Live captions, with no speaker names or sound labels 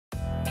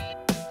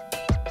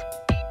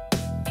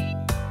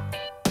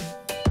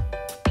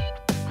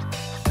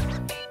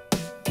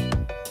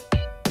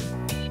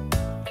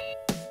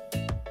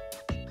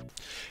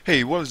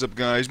Hey, what is up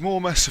guys?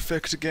 More Mass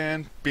Effect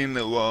again. Been a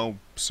little while,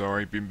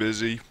 sorry, been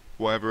busy,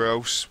 whatever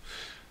else.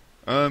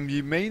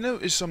 You may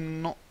notice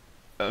I'm not,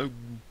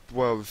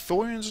 well, the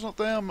Thorian's not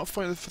there, I'm not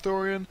fighting the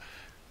Thorian.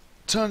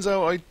 Turns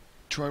out I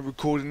tried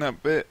recording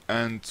that bit,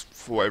 and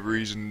for whatever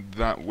reason,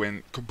 that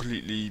went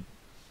completely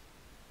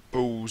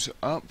balls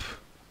up.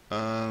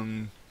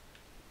 It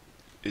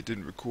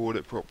didn't record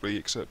it properly,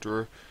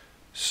 etc.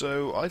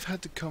 So I've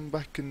had to come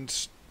back and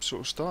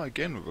sort of start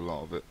again with a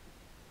lot of it.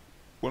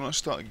 When I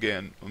start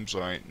again, I'm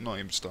sorry, not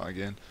even start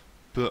again,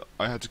 but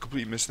I had to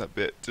completely miss that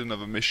bit, did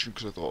another mission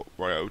because I thought,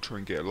 right, I'll try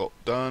and get a lot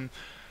done.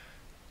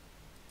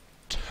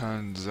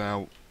 Turns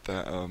out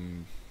that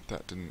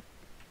that didn't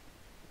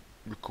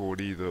record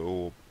either,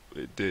 or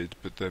it did,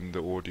 but then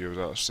the audio was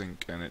out of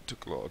sync and it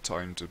took a lot of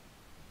time to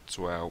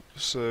sort out.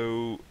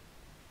 So,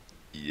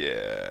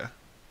 yeah,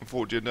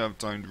 unfortunately I don't have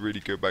time to really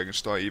go back and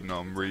start, even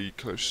though I'm really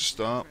close to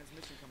start.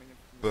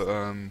 But,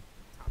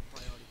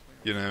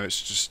 you know,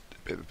 it's just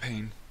a bit of a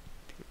pain.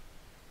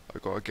 I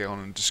gotta get on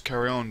and just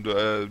carry on.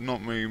 Not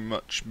very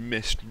much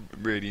missed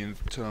really in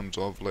terms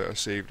of, like, I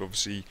saved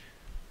obviously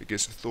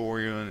against the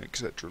Thorian,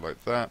 etc.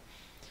 like that.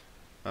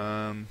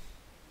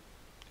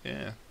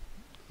 Yeah.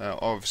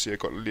 Obviously I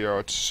got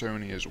Liara to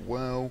Sony as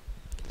well.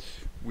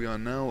 We are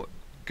now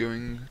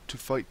going to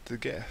fight the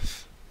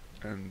Geth,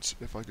 and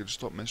if I could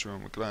stop messing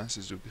around with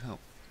glasses it would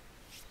help.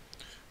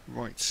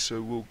 Right,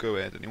 so we'll go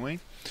ahead anyway.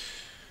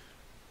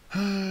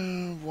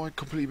 I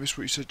completely missed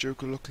what you said,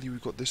 Joker. Luckily we've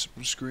got this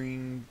on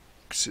screen.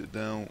 Sit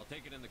down.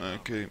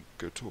 Okay,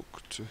 go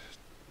talk to.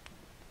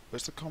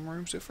 Where's the comm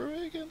room? Is it for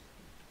it again?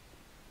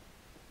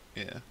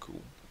 Yeah,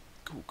 cool.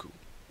 Cool.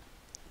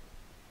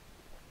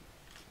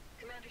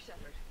 Commander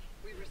Shepard,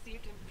 we've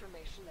received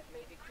information that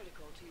may be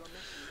critical to your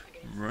mission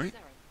against Saren.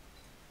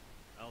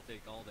 I'll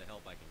take all the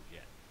help I can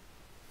get.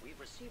 We've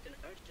received an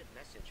urgent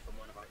message from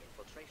one of our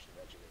infiltration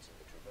regiments in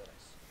the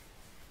Traverse.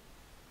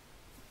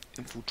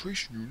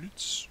 Infiltration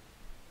units?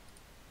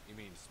 You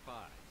mean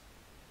spies?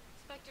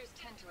 Spectres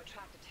tend to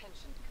attract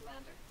attention,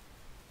 Commander,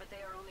 but they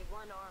are only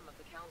one arm of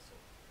the Council.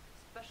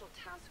 Special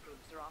task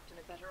groups are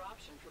often a better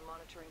option for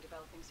monitoring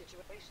developing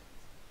situations.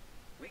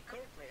 We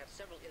currently have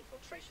several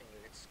infiltration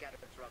units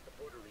scattered throughout the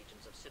border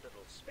regions of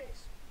Citadel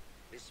space.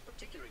 This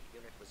particular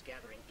unit was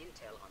gathering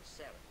intel on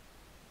Saren.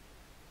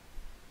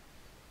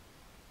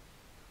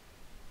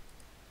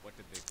 What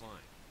did they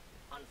find?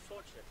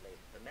 Unfortunately,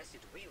 the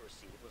message we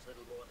received was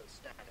little more than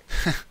static.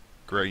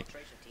 Great. The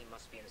infiltration team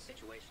must be in a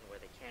situation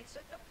where they can't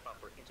set up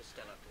proper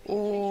interstellar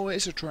Oh, communication.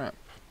 it's a trap.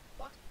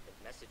 What? The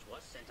message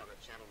was sent on a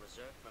channel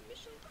reserved for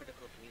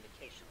mission-critical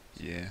communications.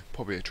 Yeah,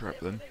 probably a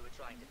trap then. They were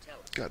trying to tell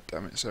us. God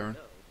damn it, Saren.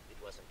 No, it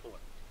was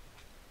important.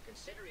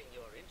 Considering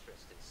your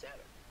interest in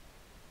Saren,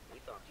 we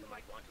thought you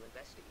might want to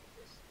investigate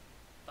this.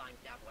 Find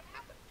out what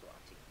happened to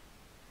our team.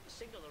 The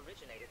signal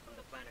originated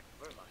from the planet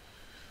Vermont.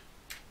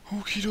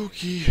 Okie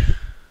dokie.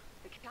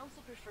 The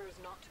Council prefers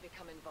not to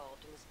become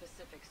involved in the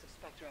specifics of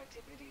Spectre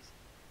activities.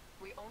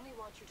 We only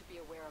want you to be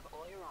aware of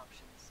all your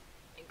options,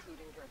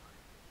 including Vermont.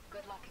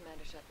 Good luck,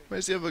 Commander Shepard.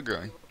 Where's the other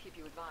guy? We will keep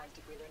you advised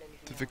if we learn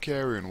anything The else.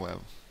 Vicarian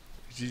well.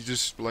 Is he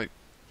just like,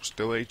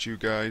 still hate you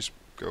guys,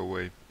 go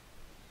away.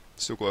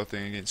 Still got a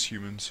thing against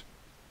humans.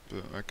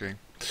 But okay.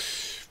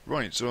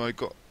 Right, so I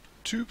got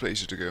two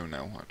places to go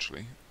now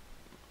actually.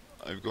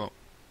 I've got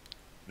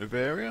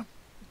Novaria,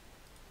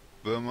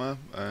 Burma,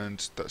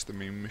 and that's the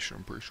main mission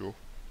I'm pretty sure.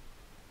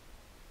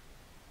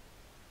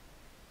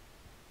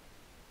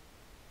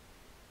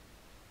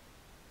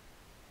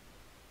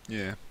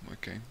 Yeah,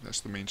 okay,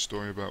 that's the main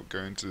story about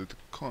going to the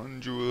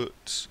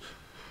conduit,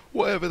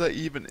 whatever that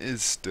even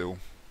is still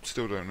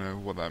don't know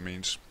what that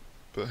means,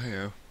 but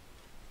hey,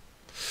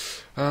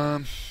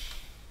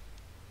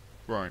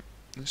 right,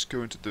 let's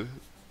go into the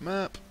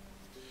map,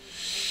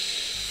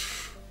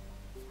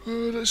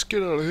 let's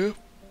get out of here,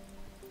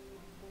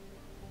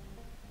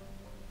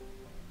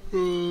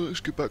 let's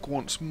get back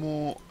once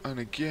more, and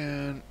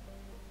again,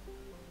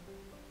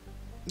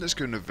 let's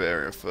go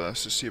Novaria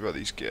first, let's see about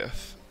these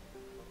Geth.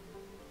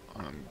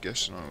 I'm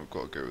guessing I've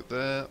got to go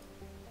there.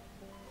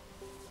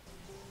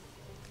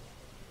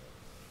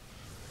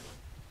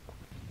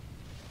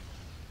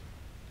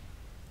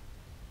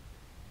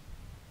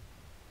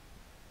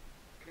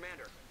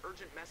 Commander,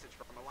 urgent message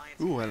from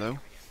Alliance. Ooh, hello.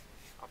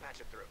 I'll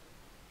patch it through.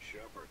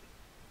 Shepard,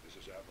 this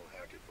is Admiral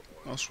Hackett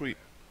from Oh, sweet.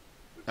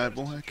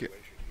 Admiral Hackett.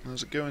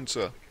 How's it going,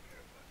 sir?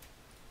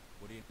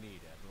 What do you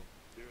need, Admiral?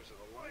 There's an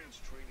Alliance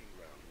training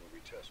ground where we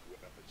test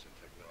weapons and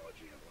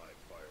technology in live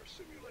fire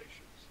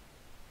simulations.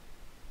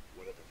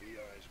 One of the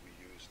VIs we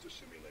use to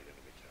simulate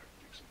enemy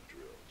tactics and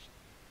drills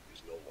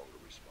is no longer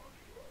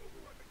responding to our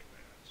overriding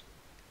commands.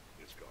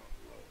 It's gone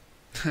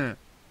rogue.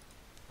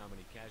 How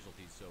many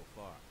casualties so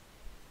far?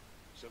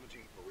 17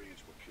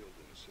 Marines were killed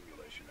in the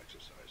simulation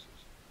exercises.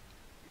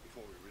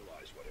 Before we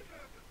realized what had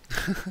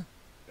happened,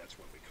 that's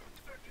when we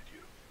contacted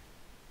you.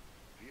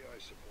 VI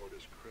support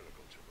is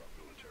critical to our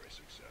military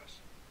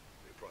success.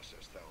 They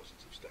process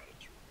thousands of status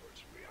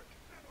reports and react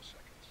in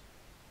nanoseconds.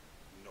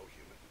 No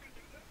human can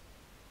do that.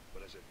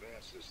 But as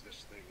advanced as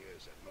this thing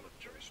is at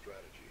military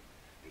strategy,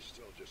 is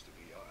still just a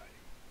VI.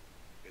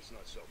 It's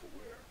not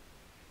self-aware,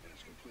 and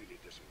it's completely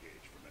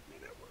disengaged from enemy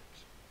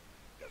networks.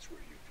 That's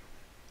where you come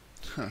in.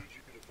 Huh. I need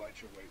you to fight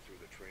your way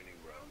through the training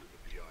ground of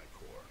the VI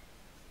core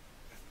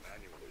and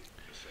manually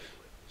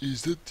disable it.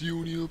 Is that the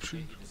only Can option?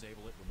 you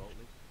disable it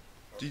remotely?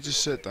 You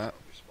just said that.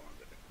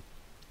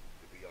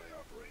 The VI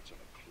operates on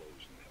a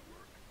closed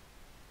network.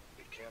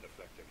 It can't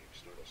affect any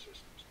external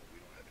systems, but we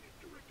don't have any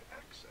direct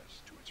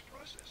access to its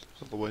processes.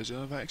 Otherwise,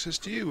 I'll have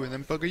access to you and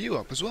then bugger you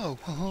up as well.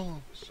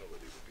 Haha. The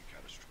facility would be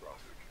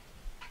catastrophic.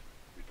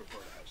 We prefer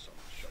to have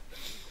someone shut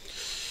down.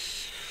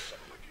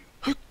 Someone like you.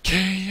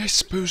 Okay, I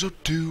suppose I'll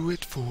do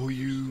it for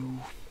you.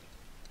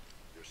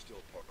 You're still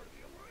part of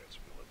the Alliance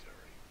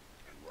military,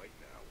 and right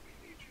now we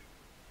need you.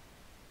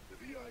 The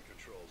VI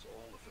controls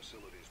all the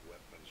facility's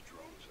weapons,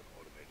 drones, and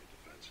automated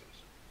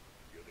defenses.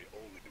 You're the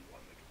only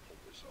one that can pull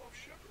this off,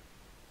 Shepard.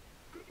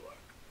 Good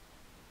luck.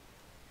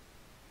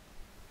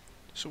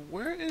 So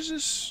where is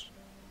this?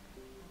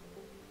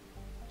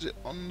 Is it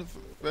on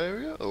the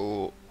area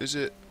or is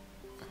it?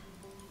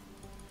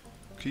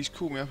 He's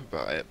called me up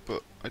about it,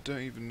 but I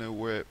don't even know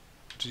where.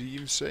 Did he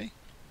even say?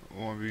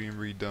 Or am I being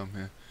really dumb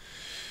here?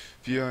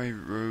 VI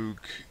rogue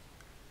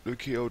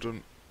located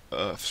on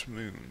Earth's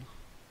moon.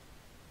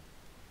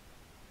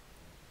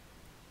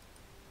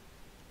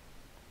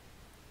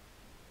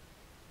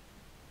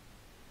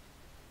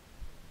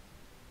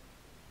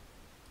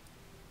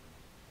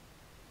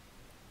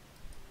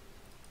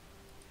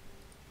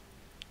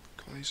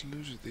 God, there's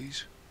loads of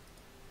these.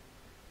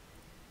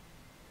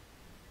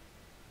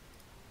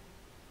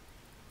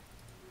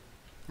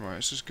 Right,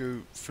 let's just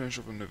go finish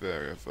off in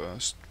Novaria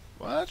first.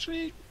 Well,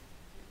 actually,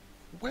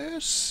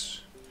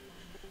 where's...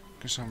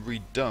 I guess I'm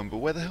really dumb, but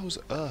where the hell's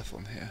Earth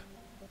on here?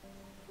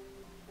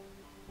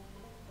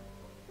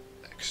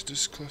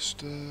 Exodus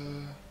Cluster...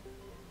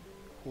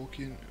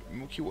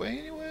 Milky Way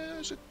anywhere,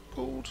 is it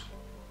called?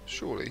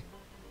 Surely.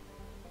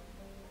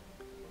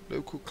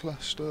 Local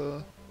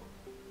Cluster...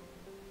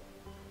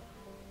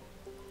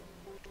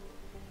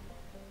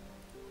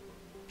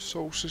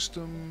 Soul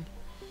System...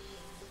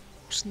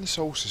 What's in the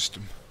Soul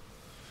System?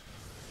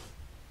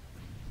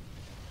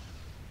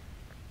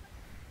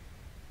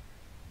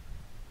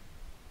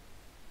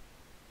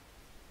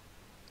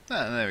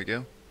 Ah, there we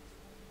go.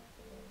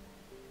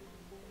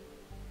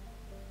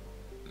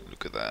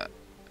 Look at that.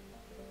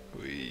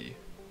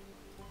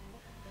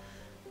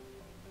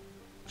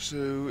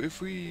 So if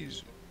we...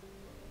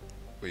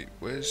 Wait,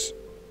 where's...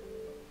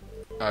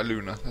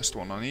 Luna, that's the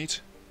one I need.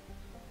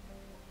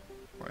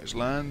 Where's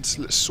land?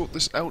 Let's sort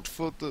this out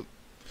for the...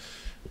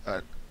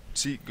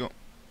 See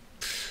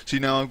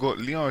now I've got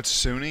Liara to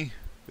Sony.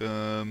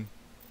 Yeah,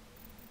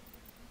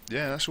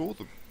 that's all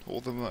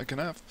of them that I can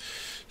have.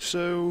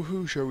 So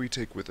who shall we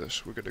take with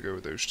us? We're gonna go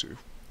with those two.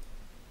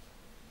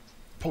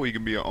 Probably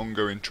gonna be an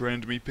ongoing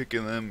trend, me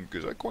picking them,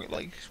 because I quite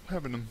like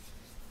having them.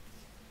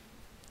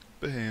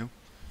 But hey,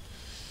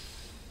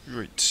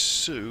 right,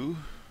 so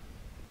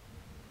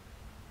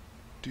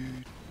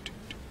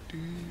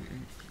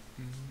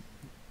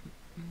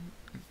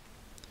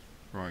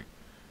right.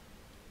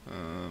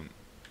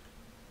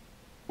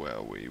 Where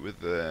are we? With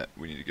there,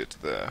 we need to get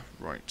to there.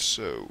 Right,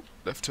 so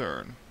left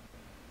turn.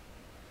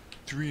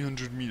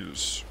 300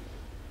 meters.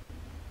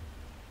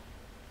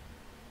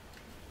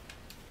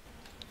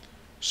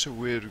 So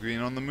weird being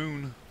on the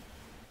moon.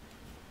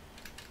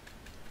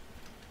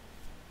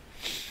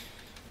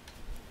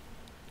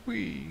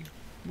 Wee.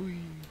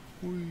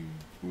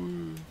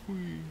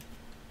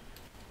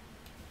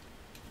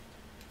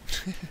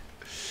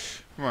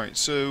 Right,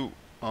 so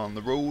on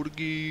the road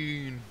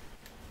again.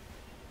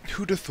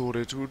 Who'd have thought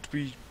it would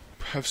be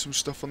have some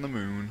stuff on the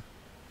moon?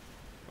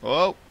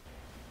 Oh!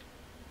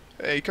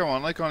 Hey, come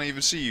on, I can't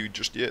even see you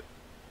just yet.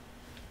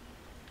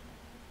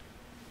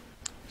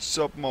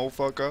 Sup,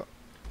 motherfucker?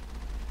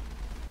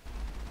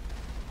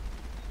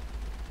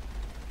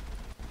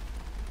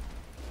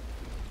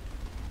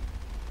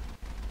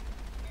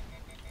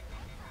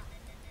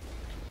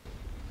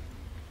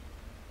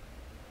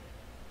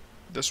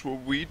 That's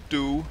what we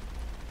do.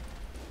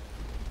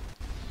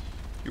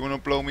 You wanna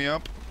blow me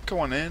up? Come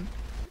on in.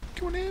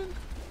 Come on in.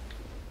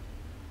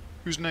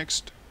 Who's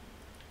next?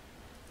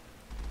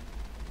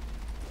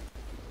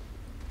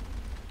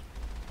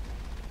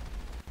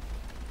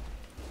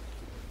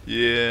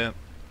 Yeah,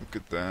 look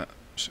at that.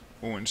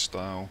 All in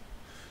style.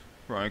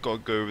 Right, I gotta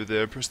go over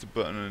there, press the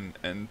button and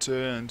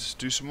enter, and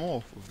do some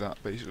more of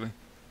that, basically.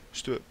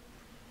 Just do it.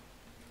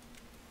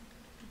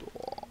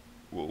 Oh,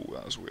 whoa,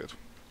 that was weird.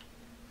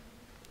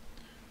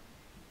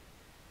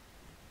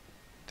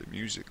 The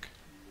music.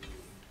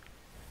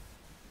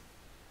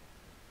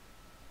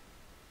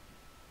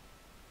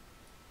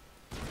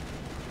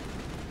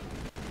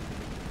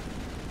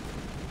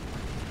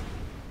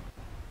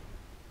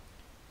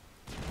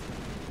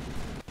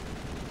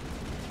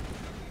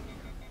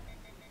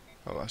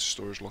 Oh, that's a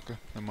storage locker.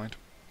 Never mind.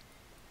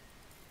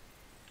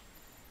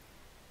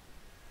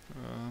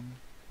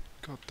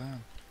 God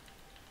damn.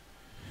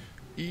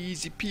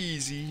 Easy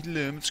peasy,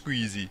 lemon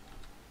squeezy.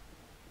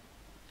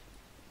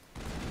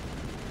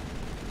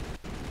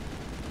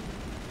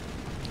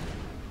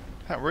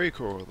 That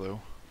Raycore though.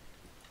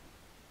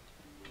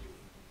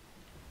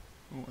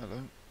 Oh,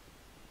 hello.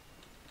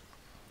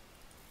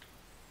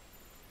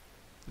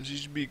 There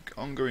seems to be an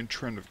ongoing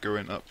trend of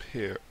going up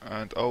here,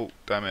 and oh,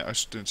 damn it, I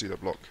just didn't see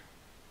that block.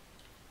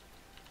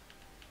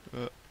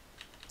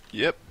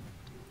 Yep,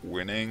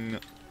 winning.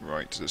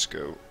 Right, let's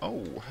go.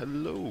 Oh,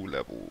 hello,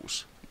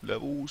 levels.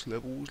 Level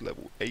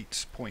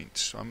 8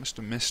 points. I must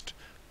have missed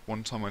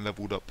one time I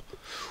leveled up.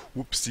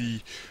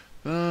 Whoopsie.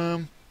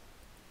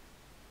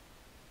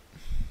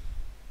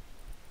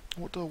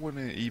 What do I want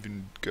to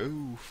even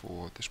go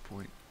for at this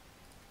point?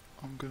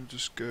 I'm gonna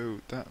just go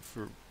that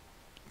for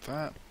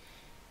that.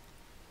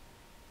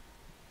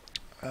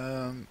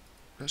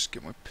 Let's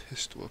get my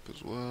pistol up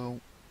as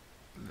well.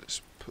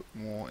 Let's put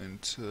more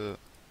into...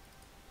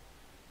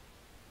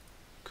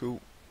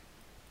 Cool.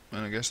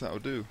 And I guess that'll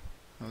do.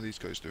 How are these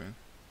guys doing?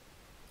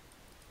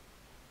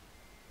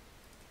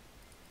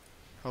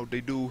 How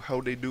they do, how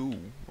they do.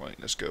 Right,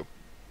 let's go.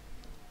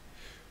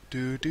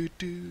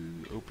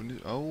 Open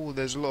it. Oh,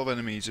 there's a lot of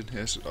enemies in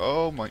here. So,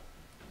 oh my.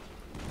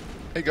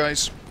 Hey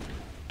guys.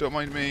 Don't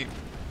mind me.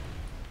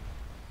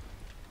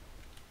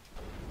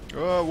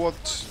 Oh,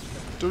 what?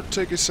 Don't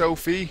take a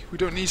selfie. We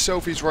don't need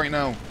selfies right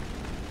now.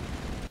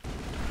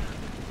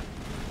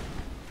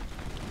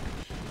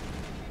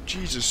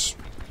 Jesus.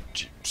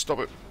 Stop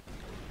it.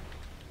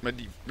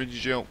 Ready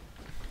jail.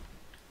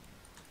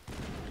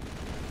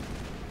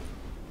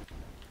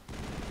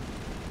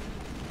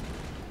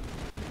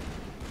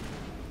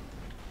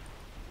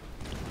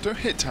 Don't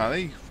hit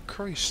Tally.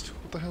 Christ.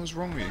 What the hell is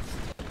wrong with you?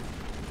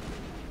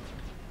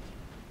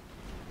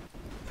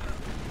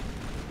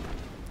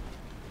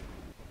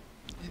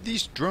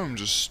 These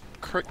drones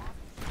are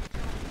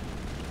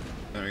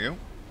There we go.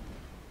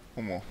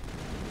 One more.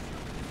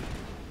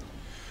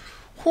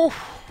 Whew.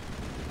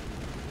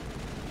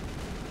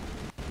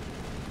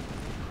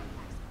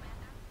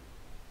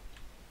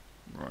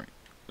 Right,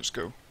 let's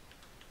go.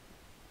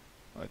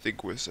 I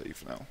think we're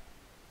safe now.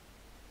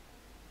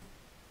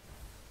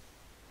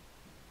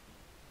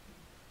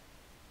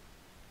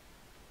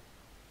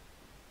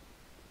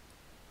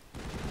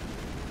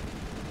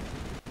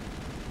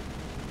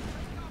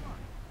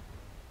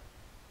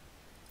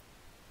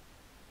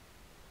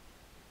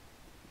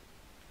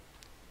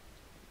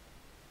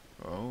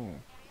 Oh.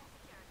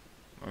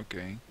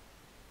 Okay.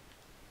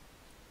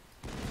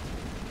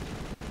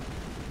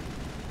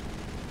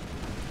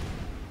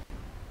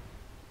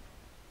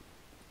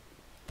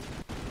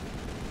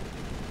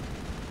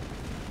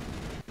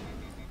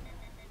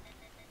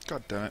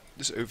 God damn it.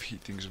 This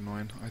overheat thing's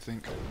annoying, I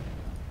think.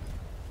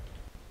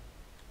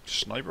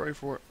 Sniper rifle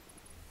for it.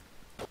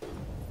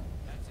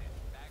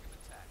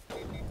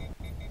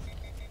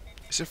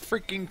 It's a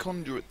freaking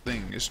conduit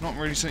thing. It's not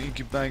really something you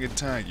can bag and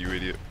tag, you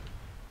idiot.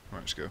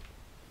 Right, let's go.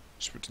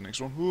 Switch to the next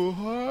one. Oh,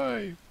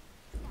 hi!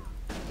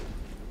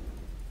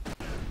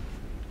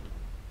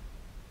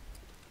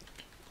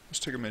 Let's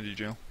take a medi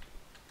gel.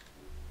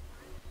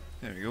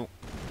 There we go.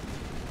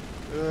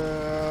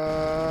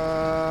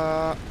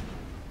 Oh.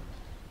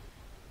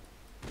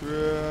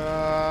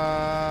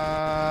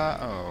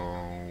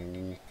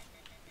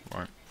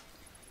 Right.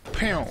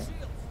 Pow!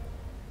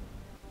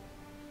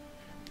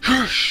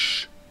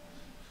 Hush!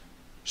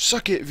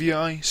 Suck it,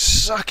 VI!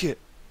 Suck it!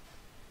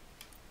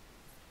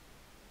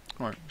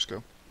 Right, let's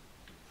go.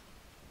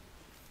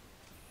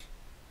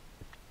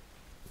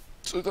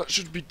 So that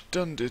should be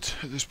done at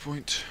this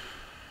point.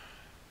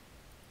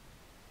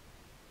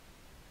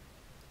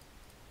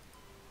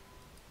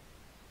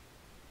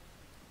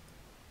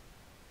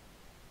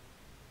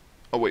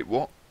 Oh wait,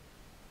 what?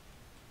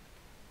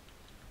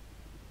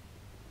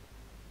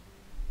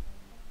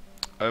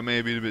 I may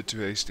have been a bit too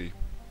hasty.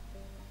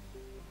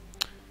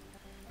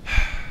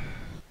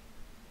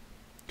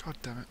 God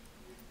damn it.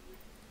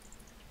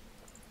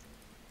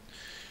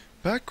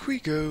 Back we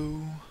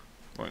go.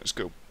 Right, let's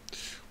go.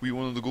 We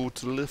wanted to go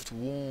to the left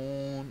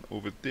one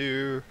over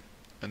there,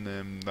 and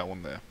then that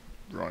one there.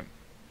 Right.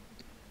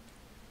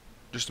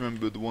 Just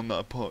remember the one that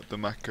I put the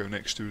Mako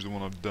next to is the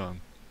one I've done.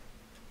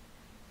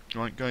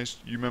 Right, guys,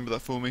 you remember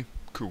that for me?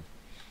 Cool.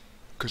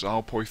 Because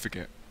I'll probably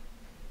forget.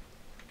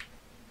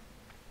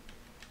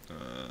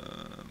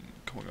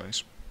 Come on,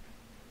 guys.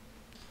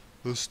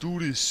 Let's do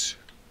this.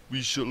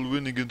 We shall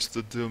win against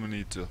the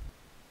Terminator.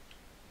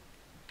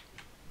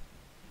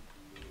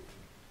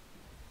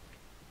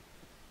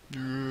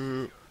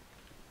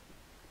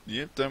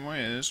 Yep, damn right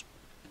it is.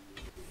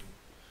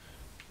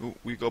 Oh,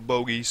 we got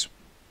bogeys.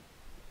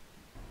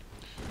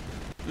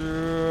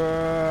 They're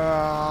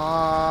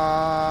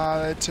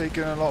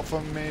taking a lot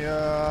from me.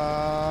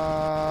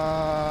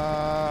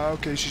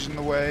 Okay, she's in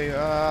the way.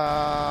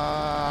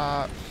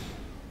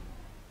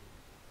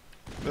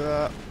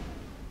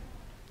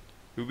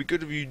 It would be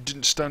good if you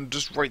didn't stand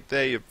just right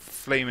there, you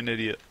flaming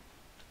idiot.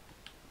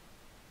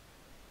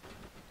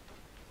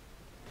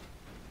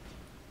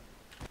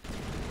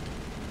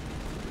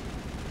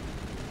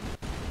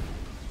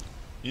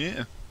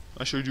 Yeah,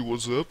 I showed you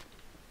what's up.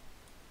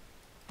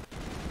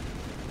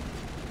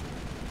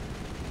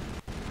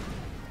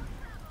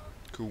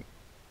 Cool.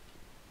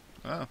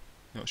 Ah,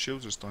 Not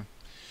shields this time.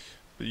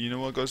 But you know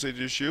what I gotta say to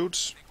your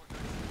shields?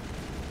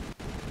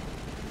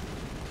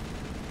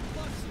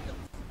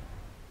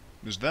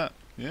 There's that,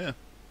 yeah.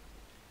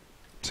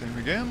 Same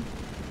again.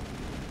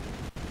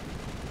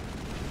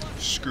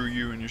 Screw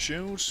you and your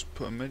shields.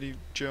 Put a medi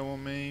gel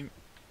on me.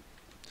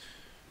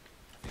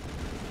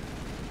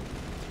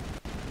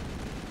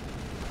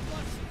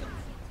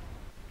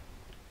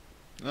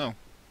 No.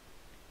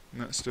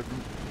 That's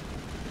different.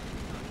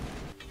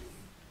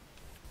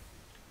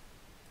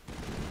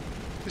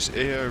 This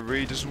AI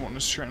really doesn't want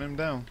us to shut him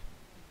down.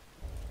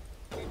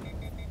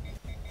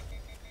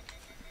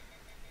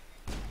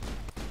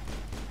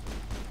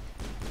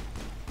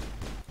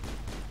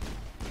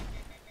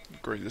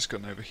 Great, this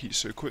gun overheats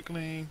so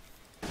quickly.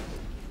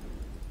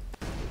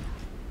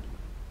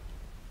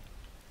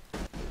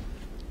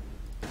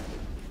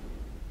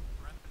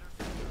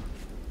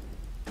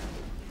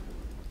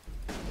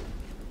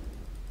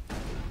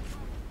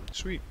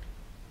 Sweet.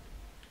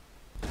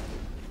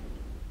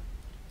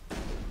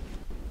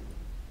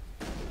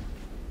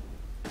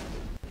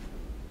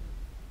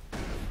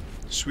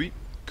 Sweet.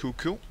 Cool,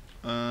 cool.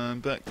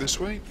 Back this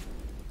way.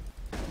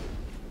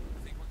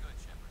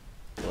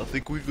 I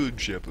think we're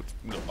good, Shepard.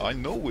 No, I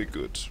know we're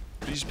good.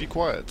 Please be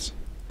quiet.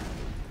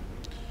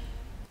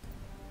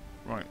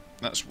 Right,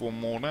 that's one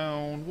more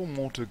down, one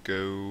more to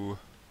go.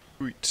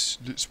 Right,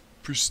 let's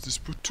press this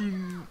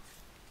button.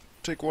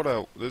 Take what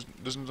out?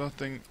 There's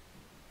nothing.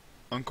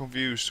 I'm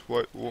confused.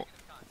 What?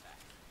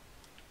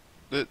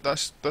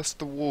 That's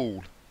the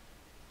wall.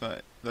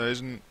 That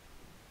isn't.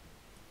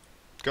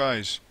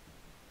 Guys,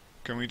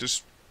 can we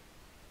just?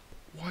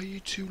 Why are you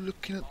two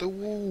looking at the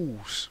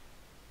walls?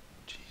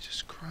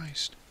 Jesus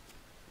Christ.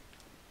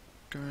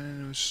 Going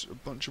in with a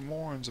bunch of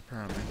morons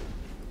apparently.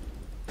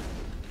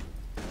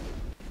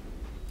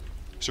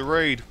 It's a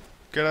raid.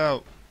 Get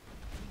out.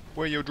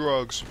 Where are your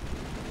drugs?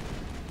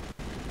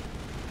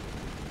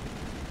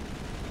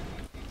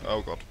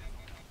 Oh god.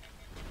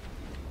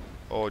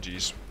 Oh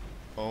jeez.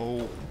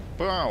 Oh.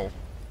 Pow.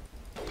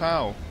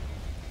 Pow.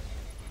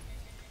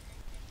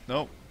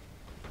 Nope.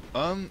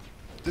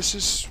 This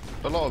is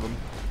a lot of them.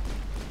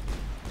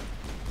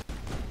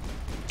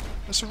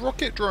 That's a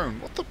rocket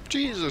drone. What the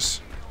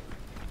Jesus?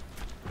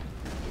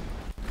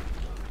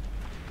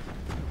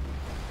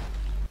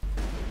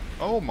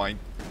 Oh my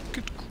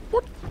good.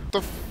 What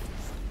the?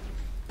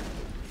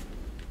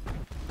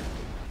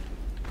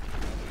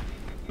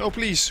 No,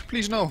 please,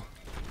 please, no.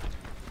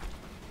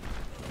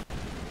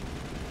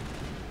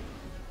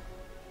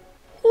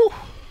 Whew.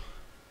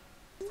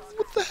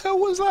 What the hell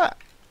was that?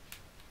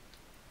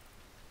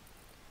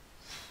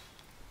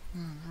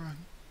 Right.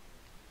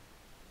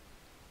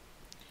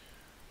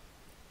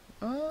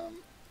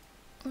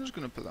 I'm just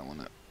gonna put that one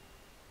there.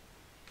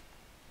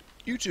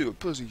 You two are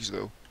pussies,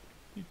 though.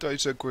 You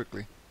died so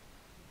quickly.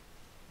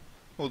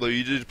 Although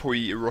you did probably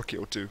eat a rocket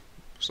or two,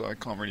 so I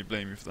can't really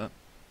blame you for that.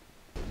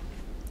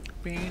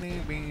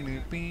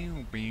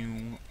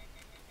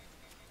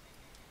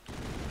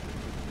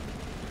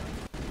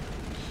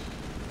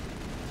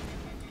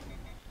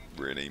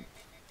 Really?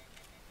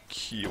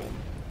 Heal.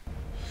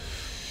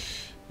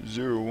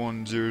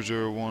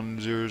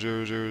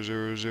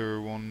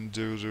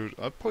 0100100000010.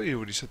 I probably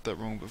already said that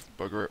wrong, but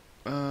bugger it.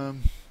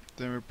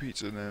 Then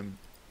repeats and then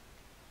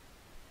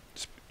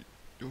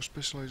your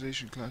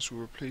specialization class will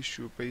replace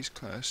your base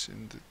class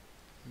in the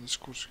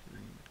squad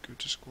screen. Go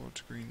to squad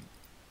screen.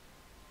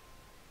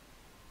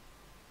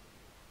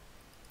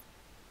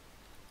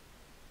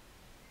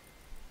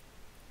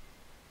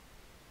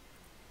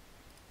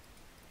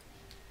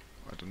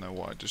 I don't know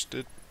what I just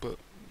did, but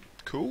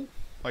cool,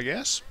 I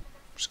guess.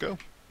 Let's go.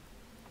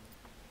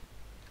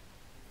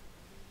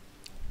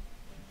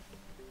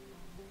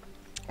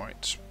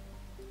 Right.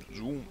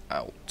 Zoom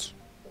out.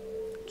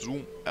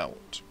 Zoom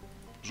out.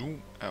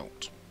 Zoom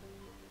out.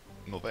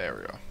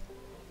 Novaria.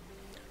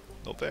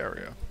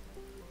 Novaria.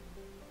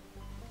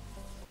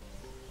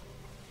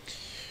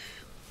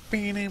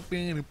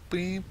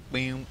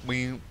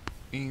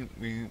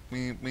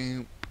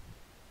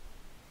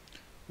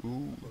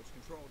 Ooh. Approach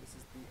control, this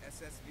is the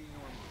SSV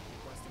Normandy,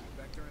 requesting a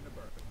vector and a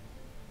berth.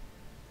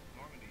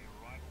 Normandy, your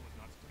arrival was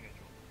not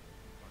scheduled.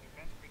 Our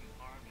defense ring is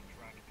armed and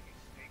tracking you.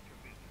 State your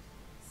business.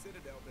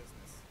 Citadel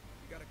business.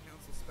 We got a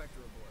Council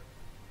Spectre aboard.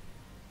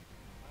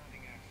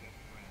 Planning access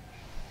granted.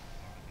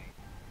 Normandy.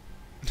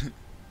 Be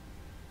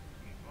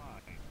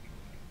advised, we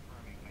will be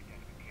confirming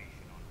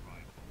identification on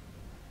arrival.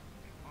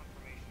 If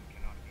confirmation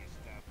cannot be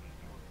established,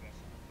 your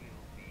vessel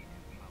will be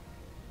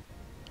impounded.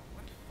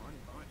 What a fun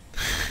bunch.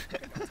 I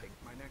think I'll take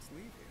my next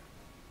leave here.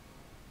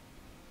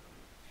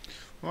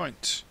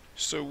 Right,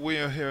 so we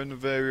are here in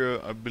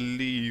Novaria, I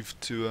believe,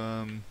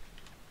 to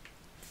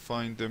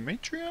find the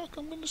matriarch,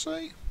 I'm gonna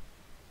say.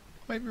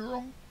 Maybe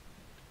wrong.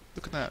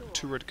 Look at that,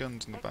 two red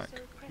guns in the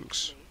back.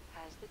 Looks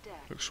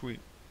sweet.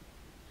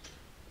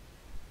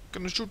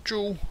 Gonna shoot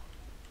you.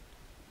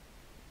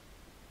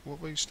 What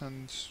way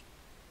stands?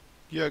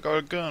 Yeah, I got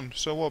a gun.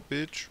 So what,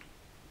 bitch?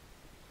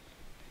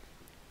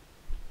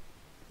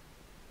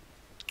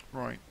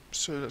 Right,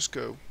 so let's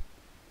go.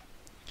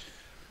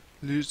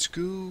 Let's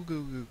go,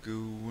 go, go,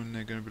 go. And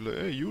they're gonna be like,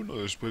 hey, you're not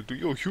a Spectre,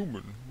 you're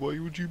human. Why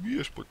would you be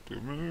a Spectre?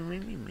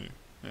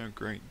 Yeah,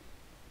 great.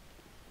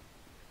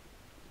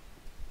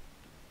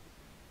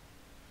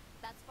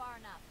 That's far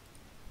enough.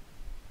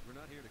 We're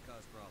not here to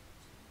cause problems.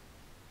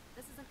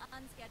 This is an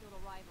unscheduled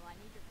arrival. I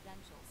need your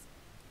credentials.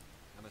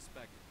 I'm a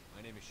Spectre.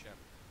 My name is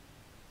Shepard.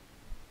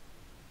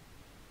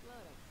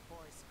 Load of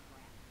horse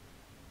crap.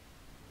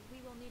 We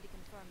will need to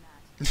confirm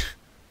that.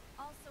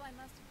 Also, I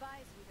must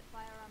advise you that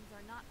firearms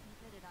are not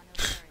permitted on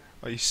O'Leary.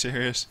 Are you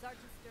serious?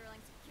 Sergeant Sterling,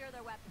 secure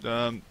their weapons.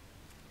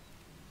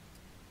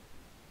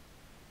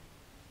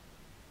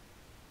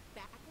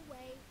 Back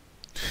away,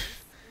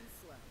 nice and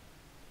slow.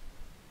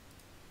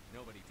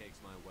 Nobody takes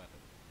my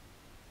weapon.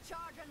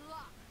 Charge and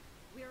lock.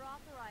 We are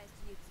authorized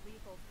to use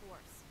lethal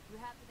force.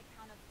 You have to the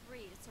count of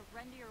 3 to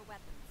surrender your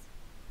weapons.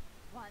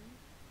 1,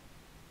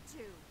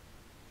 2,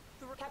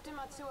 3. Captain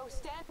Matsuo,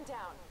 stand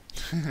down.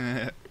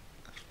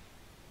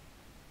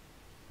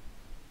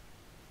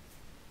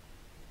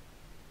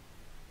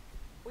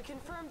 We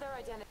confirmed their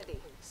identity.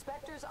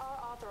 Spectres are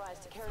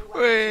authorized to carry weapons.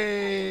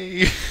 Way.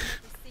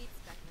 Proceed,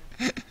 Spectre.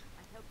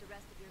 I hope the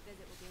rest of your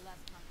visit will be less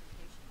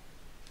confrontational.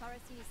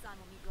 Karasini-san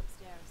will meet you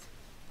upstairs.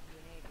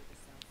 Behave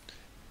yourself.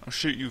 I'll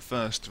shoot you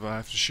first if I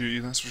have to shoot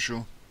you, that's for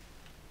sure.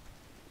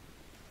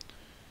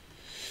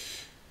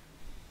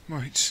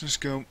 Right, let's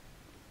go.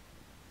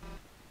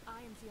 I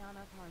am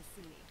Gianna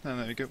Parasini. And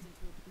there we go. Assistant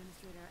to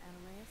Administrator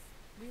Ananias.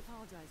 We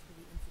apologize for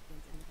the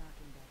incident in the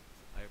docking bay.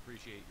 I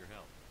appreciate your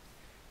help.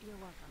 You're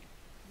welcome.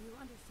 You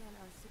understand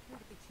our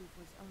security chief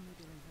was only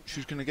doing her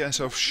She's job. gonna get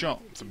herself shot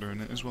for doing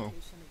it as well.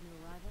 Location of new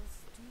arrivals.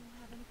 Do you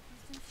have any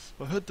questions?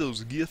 I heard there was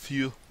a gift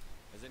here.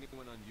 Has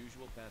anyone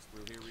unusual passed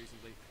through here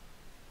recently?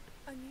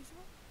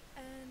 Unusual?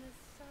 And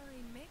sorry,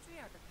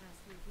 matriarch passed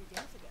through a few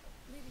days ago.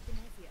 Lady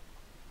Venezia.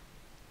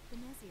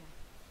 Venezia.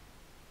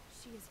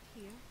 She is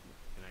here?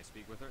 Can I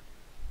speak with her?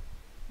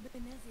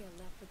 Venezia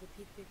left for the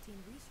Peak 15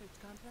 research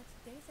complex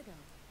days ago.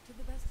 To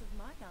the best of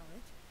my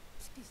knowledge,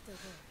 she's still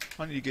there.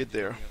 I need to get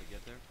there. You know how to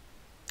get there?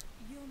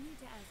 You'll need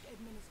to ask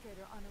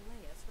Administrator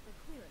Ananias for the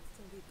clearance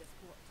to leave this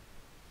port.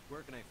 Where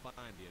can I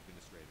find the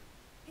administrator?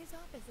 His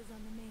office is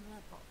on the main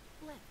level,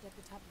 left at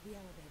the top of the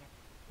elevator.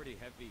 Pretty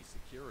heavy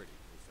security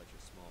for such a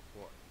small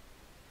port.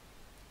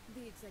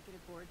 The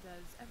executive board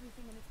does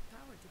everything in its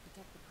power to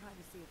protect the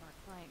privacy of our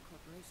client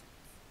corporations.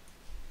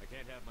 I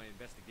can't have my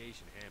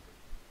investigation hampered.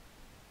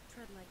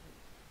 Tread lightly.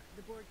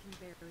 The board can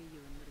bury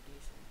you in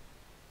litigation.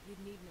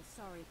 You'd need an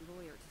Asari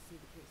lawyer to see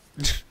the case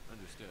through.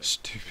 Understood.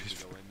 Stupid.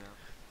 Can we go in now?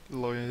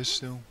 Lawyers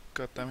still.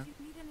 God damn it.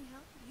 If you need any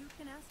help, you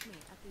can ask me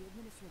at the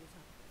administrator's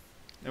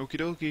office. Okie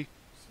dokie.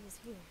 She is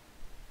here.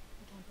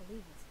 I can't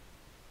believe it.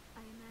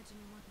 I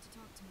imagine you wanted to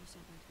talk to me,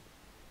 Shepard.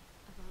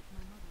 About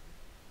my mother.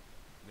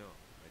 No,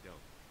 I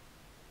don't.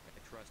 I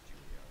trust you,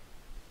 Riara.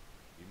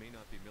 You may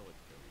not be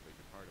military, but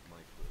you're part of my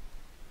crew.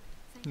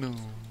 Thank No.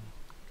 you,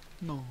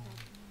 Shepard. No.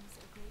 That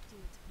means a great deal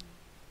to me.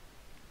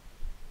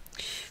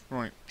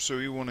 Right, so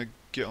we want to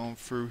get on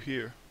through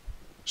here.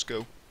 Let's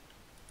go.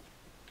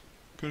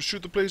 Gonna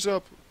shoot the place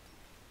up.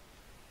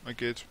 I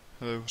get.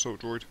 Hello, assault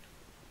droid.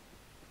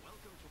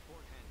 Welcome to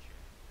Port Hanshan,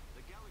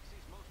 the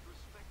galaxy's most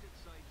respected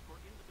site for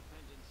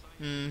independent scientific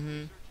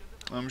Mm-hmm. research and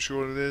development. I'm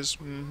sure it is.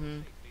 For your own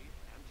Mm-hmm. safety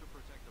and to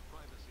protect the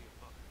privacy of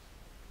others,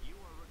 you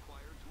are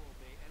required to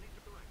obey any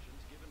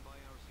directions given by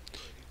our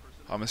security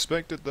personnel. I'm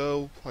expected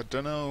though. I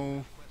don't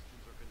know.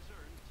 Questions or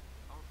concerns,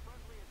 our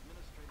friendly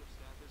administrative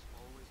staff is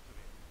always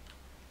available.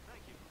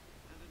 Thank you,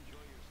 and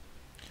enjoy your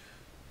stay.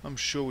 I'm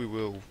sure we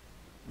will.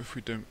 If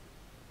we don't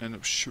end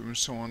up shooting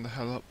someone the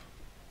hell up.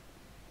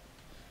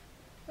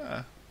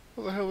 Ah,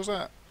 what the hell was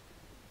that?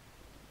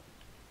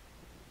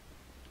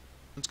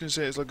 I was gonna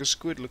say it's like a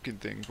squid looking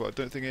thing, but I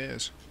don't think it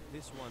is.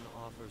 This one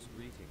offers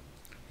greetings.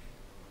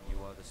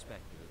 You are the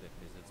Spectre that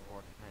visits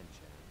Port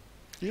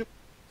Hanshan. Yep.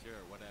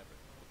 Sure, whatever.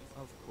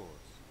 Of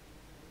course.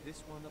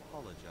 This one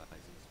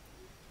apologizes.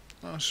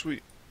 Oh,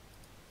 sweet.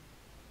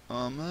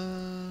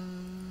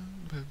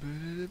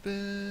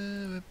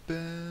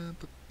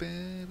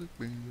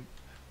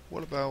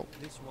 What about?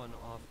 This one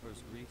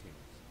offers greetings.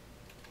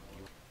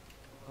 You...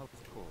 Of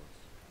course.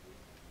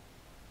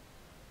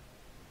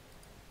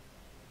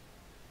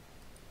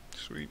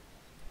 Sweet.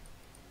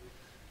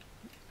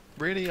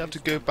 Really have to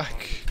go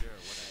back. Sure,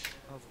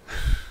 whatever. Of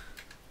course.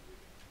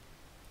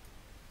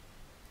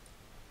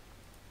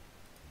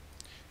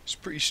 It's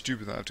pretty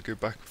stupid that I have to go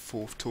back and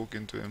forth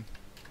talking to him.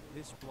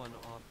 This one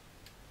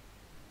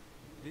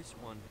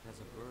has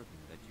a burden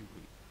that you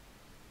read.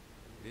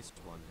 This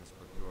one has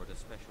procured a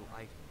special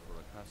item for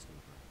a customer.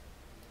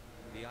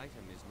 The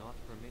item is not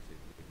permitted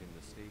within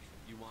the station.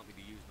 You want me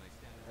to use my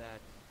staff?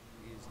 That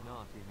is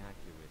not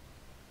inaccurate.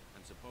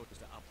 I'm supposed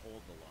to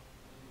uphold the law.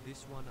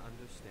 This one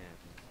understands.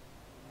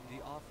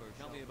 The offer.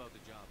 Tell me about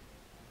the job.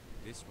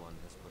 This one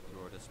has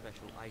procured a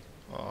special item.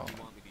 Oh. You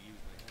want me to use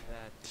my staff?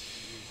 That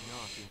is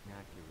not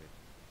inaccurate.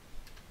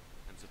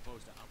 I'm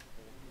supposed to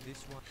uphold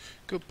this one.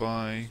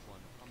 Goodbye. This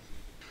one humbly.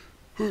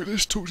 Alright,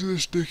 let's talk to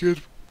this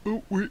dickhead.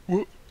 Oh, wait,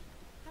 what?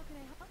 How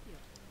can I help you?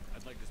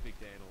 I'd like to speak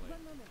to Annalise.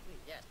 One moment, please.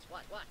 Yes,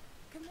 what?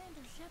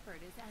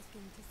 Shepard is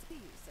asking to see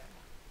you, sir.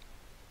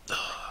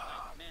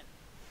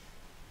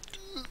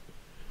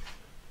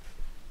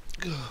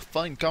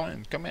 Fine, come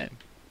in, come in.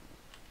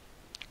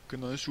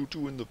 Can I shoot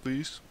you in the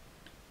face?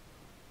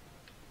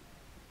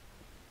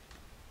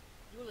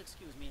 You will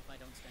excuse me if I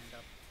don't stand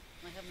up.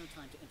 I have no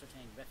time to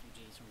entertain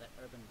refugees from that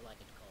urban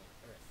blight called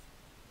Earth.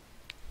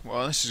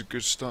 Well, this is a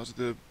good start to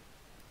the...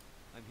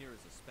 I'm here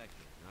as a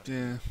spectre, not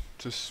Yeah,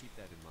 a just... keep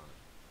that in mind.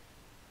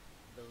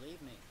 Believe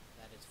me,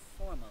 that is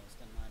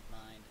foremost in my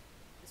mind.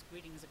 This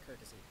greeting is a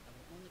courtesy. I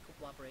will only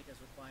cooperate as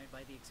required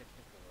by the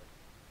Executive Board.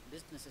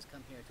 Businesses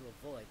come here to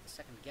avoid the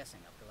second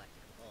guessing of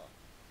galactic law.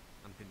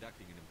 I'm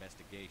conducting an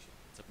investigation.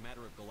 It's a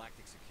matter of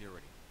galactic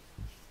security.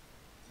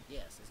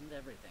 Yes, isn't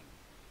everything?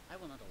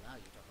 I will not allow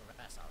you to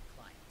harass our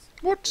clients.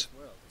 What? This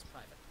world is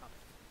private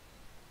property.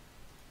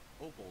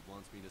 Opold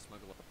wants me to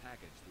smuggle up a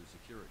package through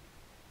security.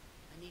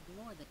 I need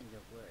more than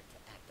your word to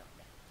act on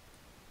that.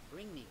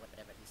 Bring me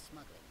whatever he's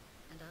smuggling,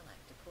 and I'll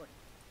act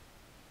accordingly.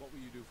 What will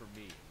you do for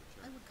me in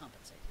I return? would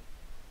compensate you.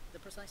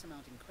 The precise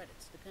amount in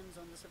credits depends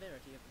on the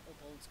severity of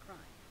Opold's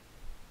crime.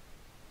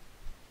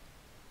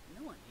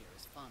 No one here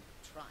is fond of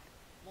trial.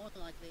 More than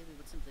likely, we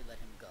would simply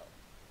let him go.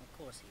 Of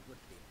course, he would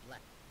be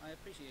black. I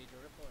appreciate your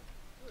report.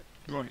 Good.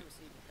 Right. I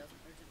received a dozen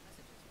urgent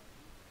messages from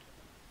you. This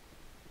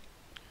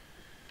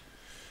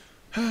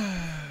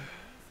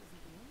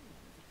isn't the only one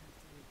with a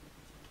custody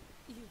position.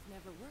 You've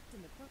never worked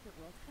in the corporate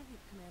world, have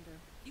you, Commander?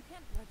 You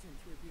can't bludgeon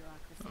through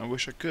bureaucracy. I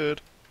wish I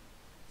could.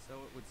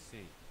 So it would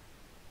seem.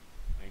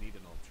 I need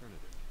an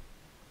alternative.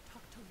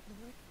 Talk to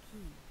Lord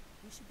Keene.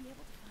 We should be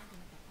able to find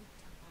him at the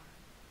hotel bar.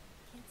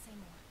 Can't say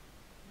more.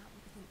 Not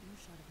within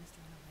earshot of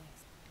Mr.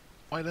 Analaeus.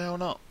 Why the hell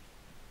not?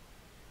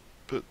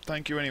 But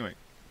thank you anyway.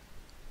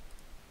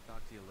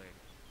 Talk to you later.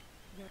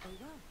 Very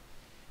well.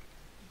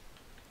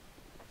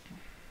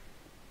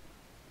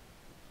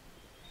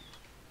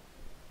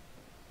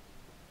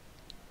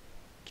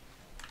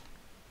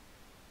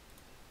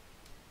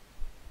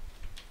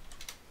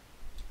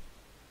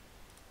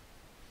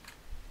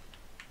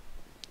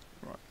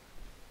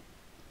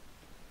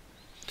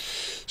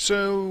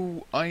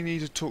 So, I need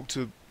to talk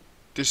to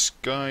this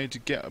guy to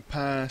get a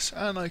pass,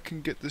 and I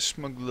can get the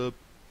smuggler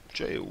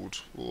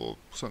jailed, or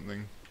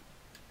something.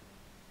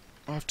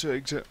 I have to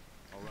exit.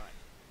 Alright.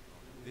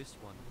 This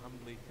one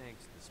humbly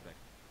thanks the spectre.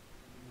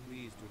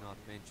 Please do not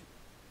mention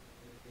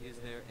it. Is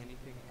there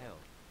anything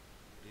else?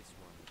 This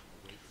one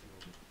awaits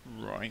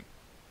your... Right.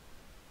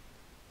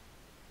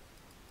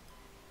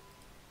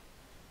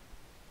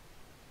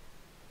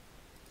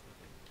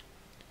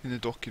 In the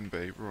docking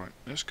bay, right.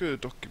 Let's go to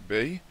docking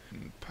bay.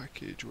 And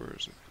package, where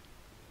is it?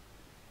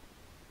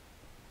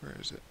 Where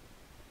is it?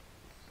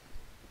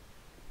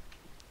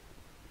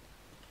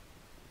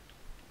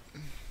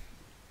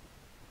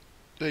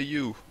 Hey,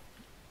 you.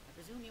 I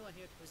presume you are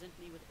here to present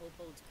me with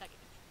Opold's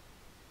package.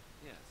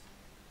 Yes,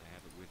 I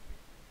have it with me.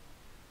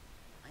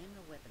 I am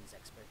no weapons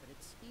expert, but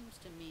it seems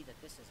to me that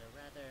this is a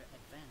rather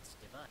advanced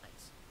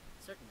device.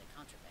 Certainly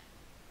contraband.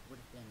 It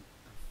would have been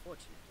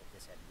unfortunate if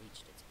this had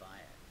reached its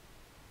buyer.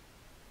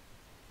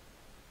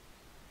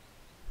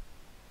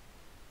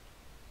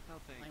 How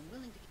thankful. I am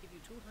willing to give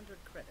you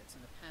 200 credits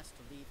and a pass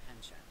to leave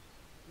Hanshan.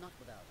 Not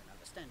without an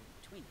understanding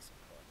between us,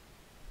 of course.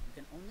 You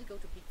can only go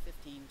to Peak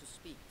 15 to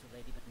speak to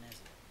Lady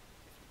Venezia.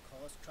 If you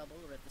cause trouble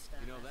or if the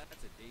staff... You know,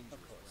 that's a dangerous Of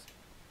course.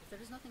 weapon. If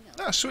there is nothing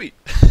else... Ah, sweet.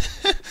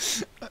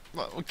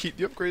 I'll keep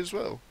the upgrade as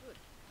well. Good.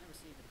 I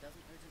received a dozen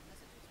urgent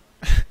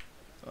messages.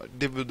 I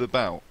dithered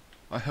about.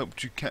 I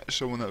helped you catch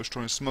someone that was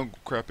trying to smuggle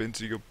crap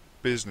into your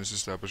business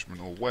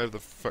establishment, or whatever the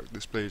fuck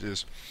this place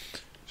is.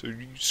 So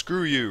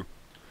screw you.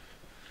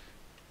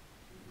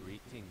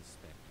 Greetings,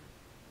 Spectre.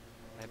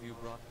 Have you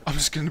brought the I'm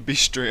just gonna be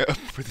straight up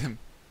with him.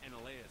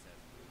 Analaeus has...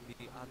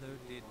 The other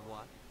did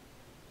what?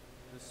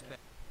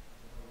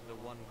 The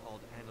one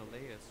called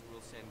Analaeus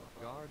will send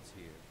guards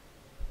here.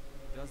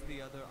 Does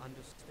the other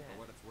understand? For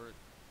what it's worth,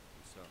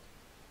 so.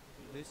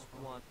 This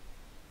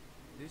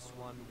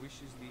one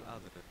wishes the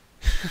other.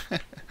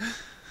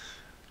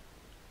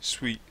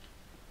 Sweet.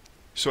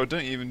 So I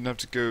don't even have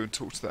to go and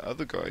talk to that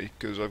other guy,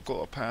 because I've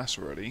got a pass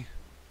already.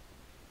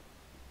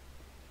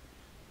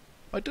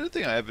 I don't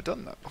think I ever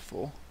done that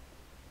before.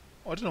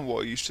 I don't know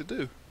what I used to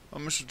do. I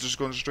must have just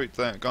gone straight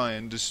to that guy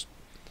and just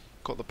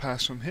got the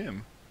pass from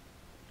him.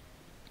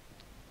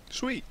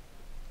 Sweet.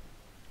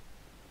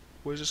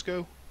 Where does this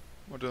go?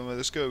 I don't know where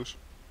this goes.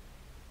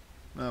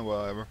 No,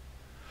 whatever.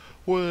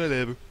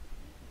 Whatever.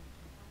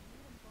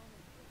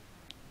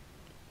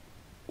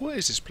 What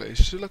is this place?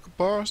 Is it like a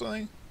bar or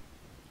something?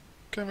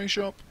 Camping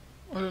shop?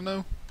 I don't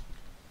know.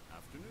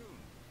 Afternoon.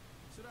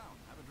 Sit down,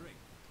 have a drink.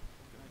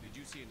 Did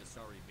you see an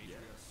Asari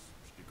matriarch? Yes,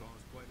 she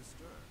caused quite a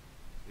stir.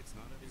 It's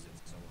not a visit,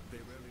 so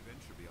they rarely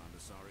venture beyond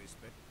Asari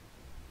spec.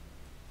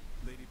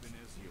 Lady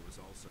Venezia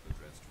was also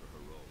dressed for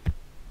her role.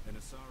 An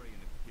Asari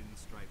in a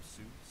pinstripe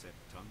suit set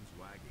tongues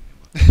wagging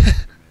among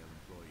other male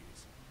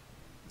employees,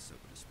 so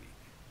to speak.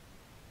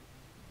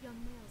 Young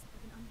males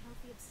have an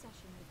unhealthy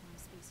obsession with my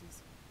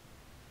species.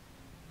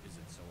 Is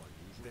it so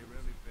unusual? They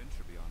rarely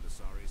venture beyond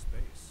Asari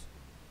space.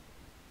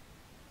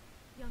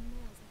 young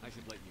males. I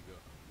should let you go.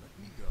 Let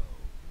me go.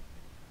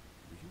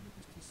 Do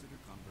humans consider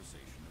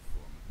conversation a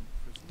form of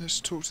imprisonment?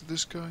 Let's talk to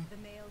this guy. The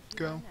male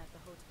Go. human at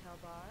the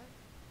hotel bar.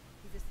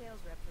 He's a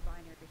sales rep for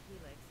Binary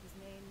Helix. His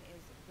name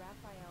is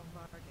Raphael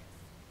Vargas.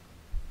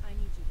 I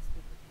need you to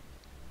speak with him.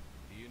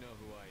 Do you know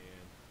who I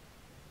am?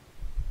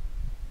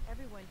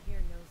 Everyone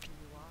here knows who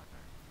you are,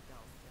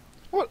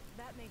 Dullstone. What?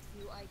 That makes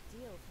you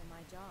ideal for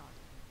my job.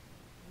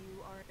 You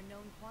are a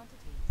known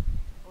quantity,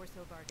 or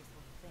so Vargas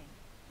will think.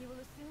 He will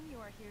assume you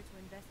are here to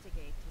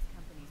investigate his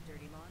company's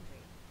dirty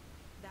laundry.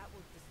 That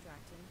will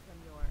distract him from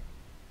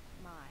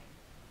my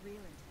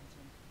real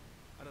intention.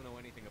 I don't know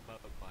anything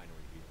about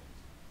Binary Helix.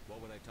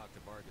 What would I talk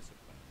to Vargas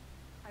about?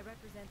 I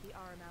represent the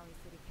Aramali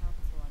City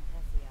Council on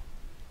Pessia.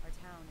 Our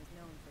town is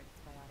known for its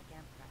biotic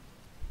amp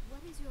practice.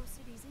 What is your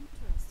city's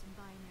interest in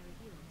Binary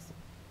Helix?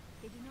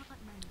 They do not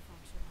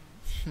manufacture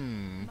amps.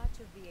 Much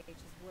of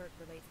VH's work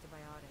relates to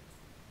biotics.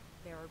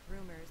 There are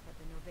rumors that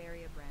the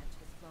Novaria branch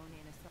has flown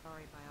in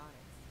Asari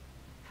biotics.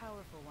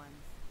 Powerful ones.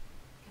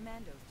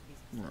 Commandos, to be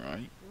specific.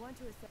 Right. We want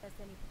to assess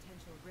any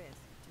potential risk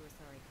to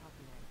Asari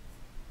copyrights.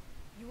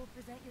 You will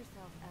present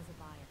yourself as a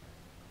buyer,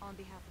 on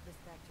behalf of the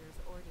Spectres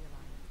or the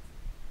Alliance.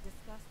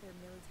 Discuss their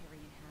military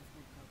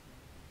enhancement program.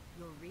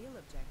 Your real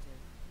objective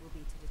will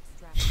be to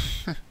distract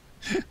them.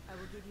 I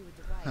will give you a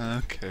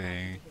device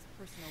Okay. to his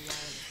personal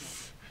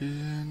wireless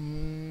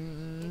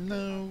network.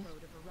 No.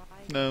 Upload a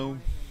variety of No.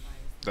 monitoring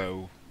viruses.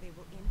 No. They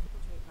will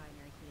infiltrate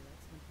Binary Helix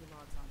when he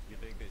logs onto You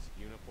your think this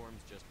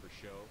uniform's just for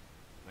show?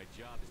 My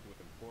job is to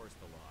enforce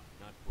the law,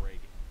 not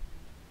break it.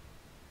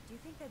 Do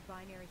you think that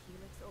Binary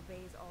Helix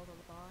obeys all the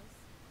laws?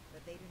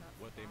 That they do not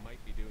What they spy?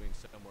 might be doing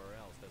somewhere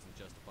else doesn't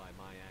justify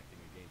my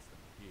acting against them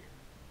here.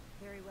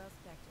 Very well,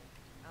 Spectre.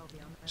 I'll be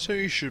on my So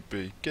way. you should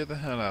be. Get the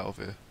hell out of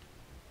here.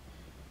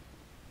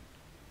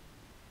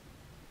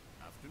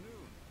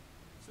 Afternoon.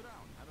 Sit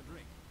down, have a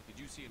drink. Did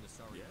you see an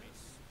Asari mate?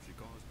 Yes, she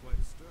caused quite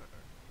a stir.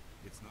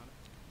 It's not.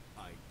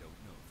 I don't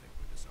know if they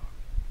were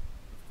disarmed.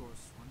 Of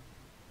course, one.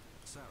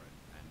 Saren,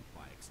 and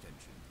by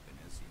extension,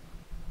 Venezia,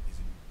 is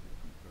an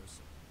important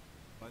person.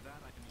 By that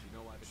I mean, You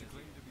know why she Venezia?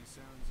 claimed to be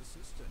Saren's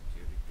assistant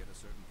here to get a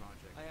certain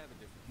project. I have a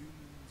different...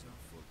 Humans are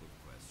full of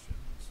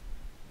questions.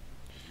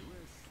 If you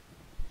wish.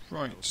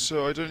 Right,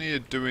 so I don't need to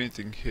do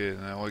anything here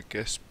now, I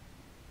guess,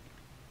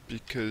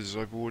 because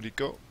I've already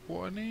got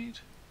what I need.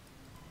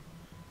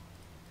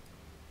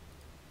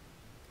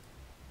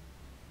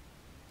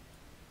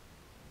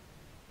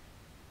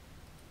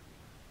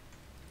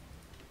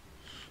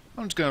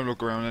 I'm just gonna have a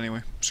look around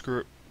anyway. Screw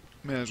it.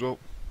 May as well.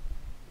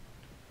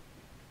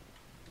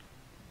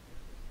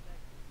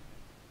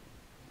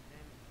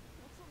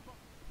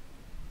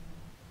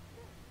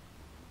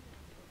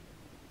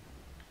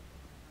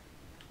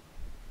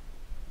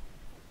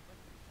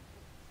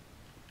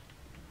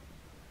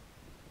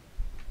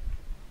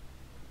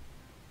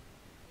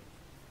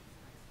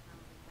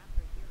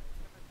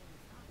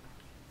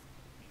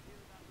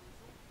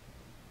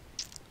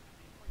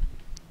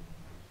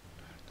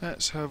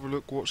 Let's have a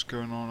look what's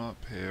going on up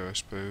here, I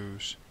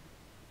suppose.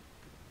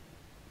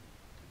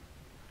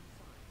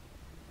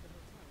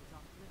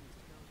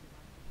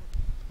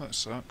 That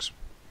sucks.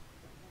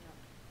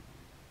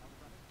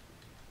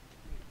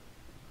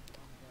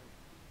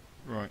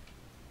 Right.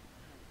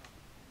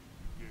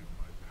 Give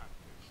my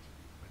package to the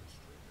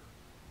administrator.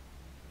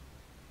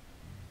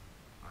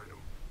 I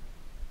don't.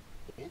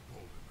 Opal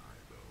and I,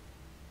 though,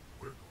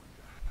 we're going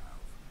to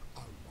have a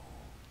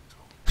long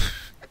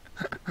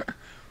talk.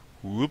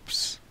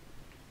 Whoops.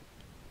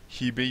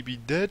 He may be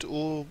dead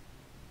or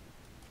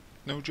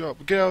no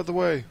job. Get out of the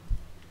way.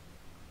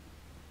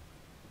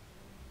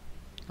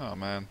 Oh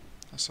man,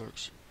 that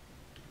sucks.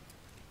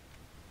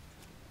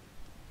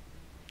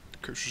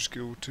 Cultural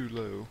skill too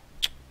low.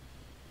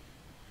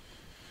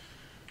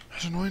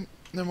 That's annoying.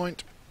 Never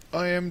mind.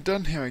 I am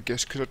done here, I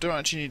guess, because I don't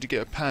actually need to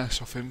get a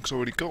pass off him because I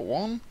already got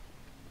one.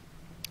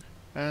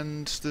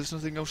 And there's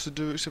nothing else to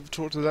do except for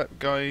talk to that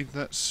guy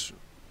that's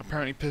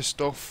apparently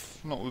pissed off,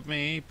 not with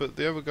me, but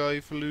the other guy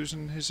for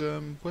losing his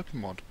weapon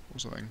mod or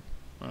something.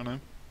 I don't know.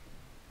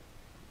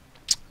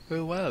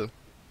 Oh well.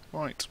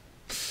 Right.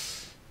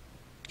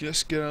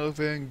 Just get out of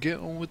there and get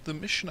on with the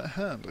mission at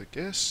hand, I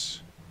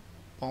guess.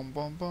 Bom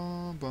bom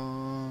bom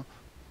bom.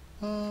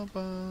 Ba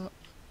ba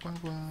ba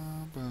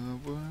ba ba ba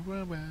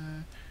ba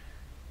ba.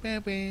 Ba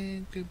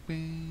ba ba ba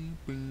ba.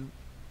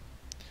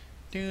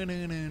 Do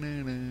do do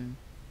do do.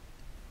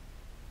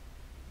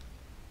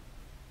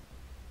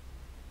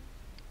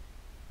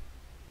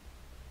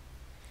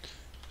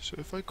 So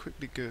if I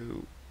quickly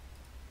go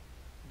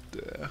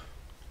there.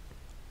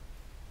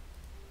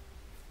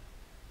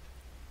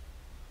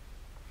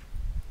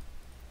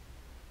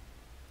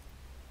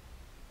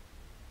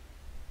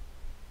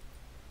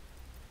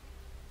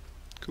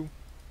 Cool.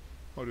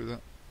 I'll do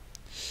that.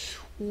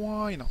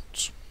 Why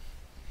not?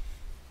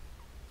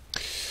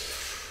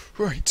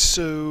 Right,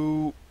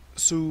 so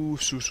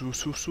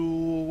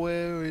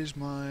where is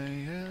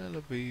my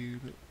elevator?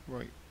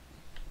 Right.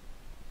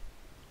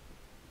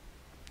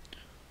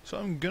 So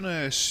I'm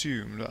gonna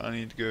assume that I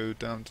need to go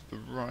down to the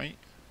right.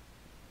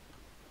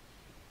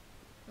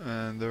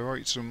 and there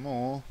are some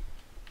more,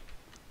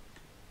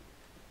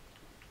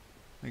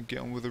 and get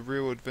on with the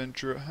real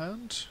adventure at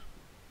hand.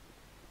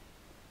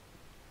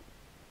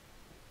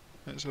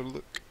 Let's have a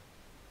look.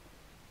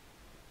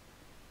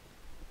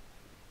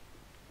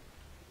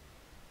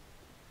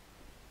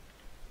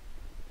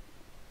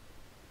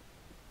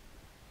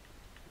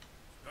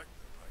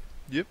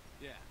 Yep.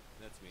 Yeah,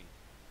 that's me.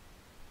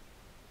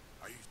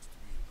 I used to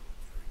be a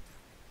military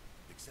tech.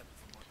 Except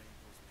for money,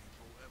 those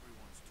people,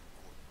 everyone's too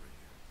corporate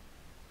here.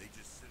 They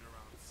just sit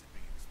around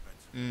sipping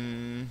expensive.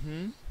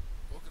 Mm-hmm.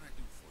 What can I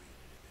do for you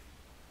today?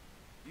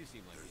 You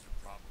seem like There's it. a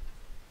problem.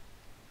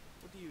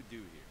 What do you do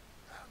here?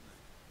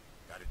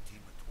 Got a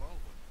team of 12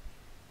 under me.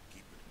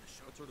 Keep it in the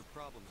show. What sort of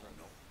problems are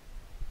No.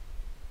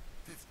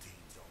 there?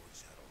 15's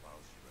always had a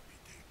lousy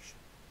reputation.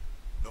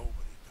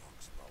 Nobody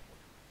talks about what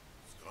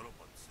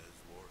Scuttlebutt says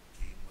Lord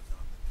Keane was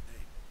on the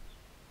table.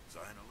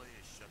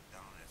 Zionalea shut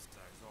down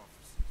SI's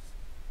offices.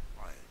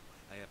 Quietly.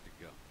 I have to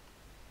go.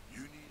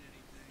 You need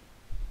anything?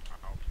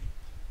 I'll be.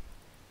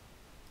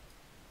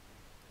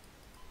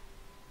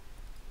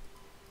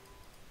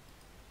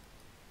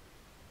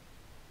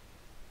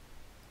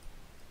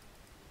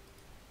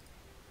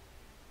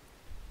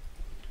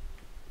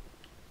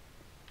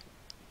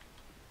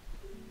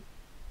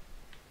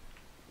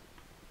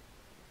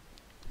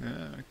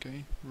 Yeah,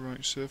 okay.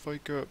 Right, so if I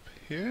go up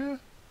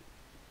here...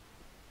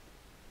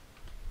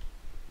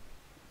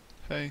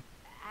 Hey.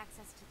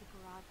 Access to the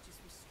garage is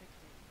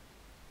restricted.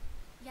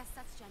 Yes,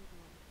 that's genuine.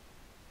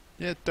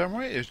 Yeah, damn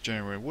right it's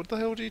genuine. What the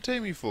hell do you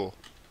take me for?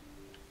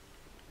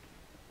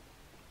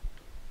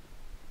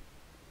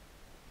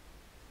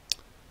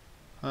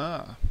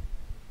 Ah.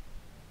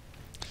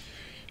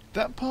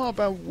 That part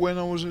about when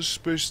I wasn't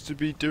supposed to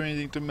be doing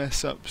anything to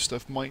mess up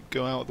stuff might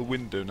go out the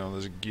window now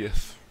there's a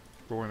gif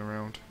going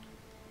around.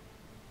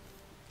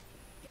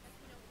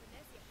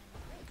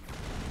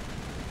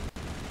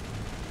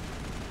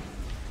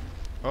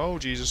 Oh,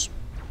 Jesus.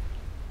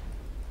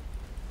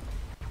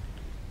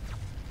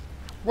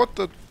 What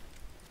the?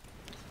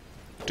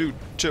 Dude,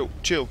 chill,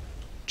 chill,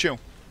 chill.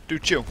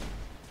 Dude, chill.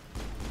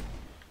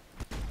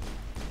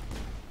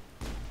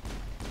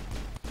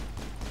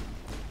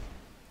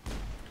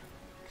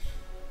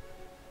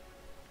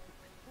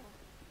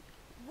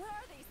 Where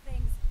are these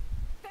things?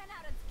 Fan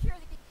out and secure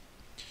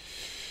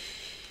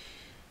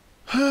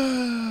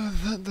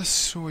the...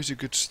 That's always a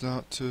good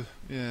start to,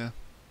 yeah.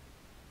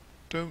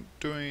 Don't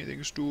do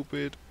anything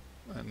stupid,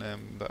 and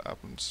then that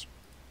happens.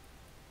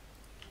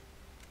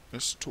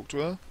 Let's talk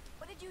to her.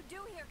 What did you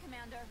do here,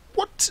 Commander?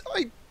 What?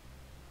 I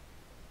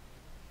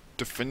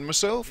defend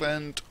myself,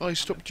 and I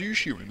stopped you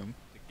shooting them.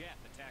 The Geth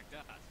attacked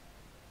us.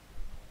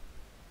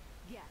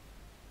 Yeah.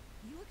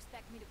 You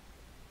expect me to...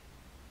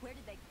 Where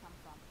did they come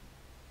from?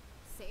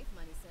 Safe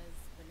money says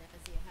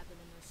Venezia had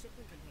them in those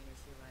shipping containers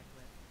she arrived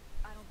with.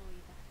 I don't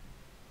believe that.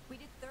 We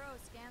did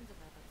thorough scans of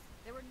those.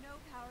 There were no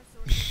power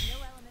sources,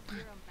 no element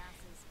zero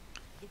masses.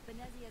 If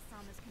Venezia's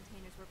Sama's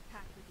containers were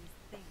packed with these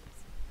things,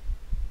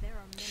 there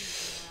are many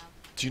more out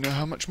there. Do you know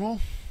how much more?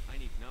 I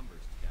need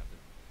numbers, Captain.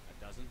 A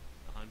dozen?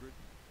 100?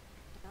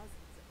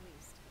 Dozens, at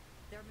least.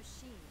 They're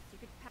machines. You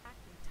could pack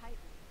them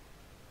tightly.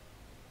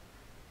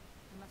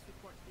 I must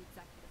report to the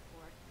executive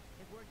board.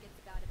 If word gets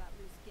about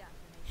loose Geth,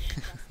 there may be an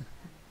adjustment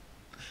then.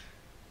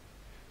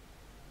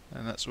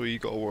 And that's all you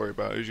got to worry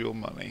about is your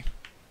money.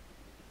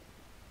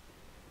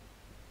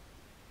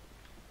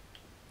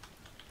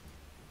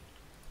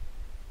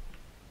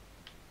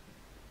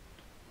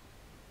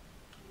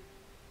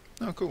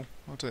 Oh, cool.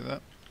 I'll take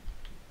that.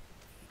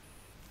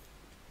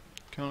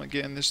 Can't I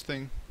get in this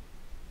thing?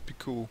 Be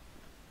cool.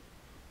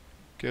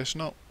 Guess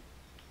not.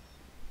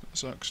 That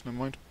sucks. Never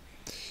mind.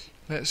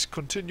 Let's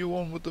continue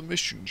on with the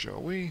mission,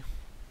 shall we?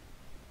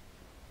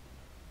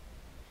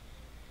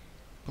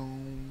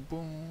 Boom,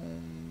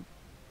 boom.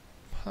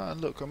 Ah,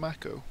 look, a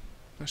Mako.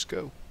 Let's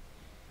go.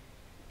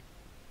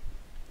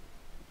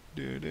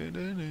 Do do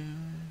do do.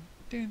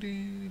 Do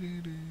do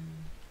do do.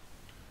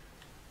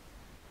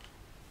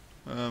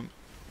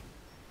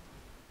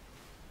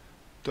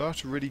 Do I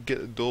have to really get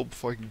the door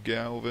before I can get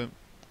out of it?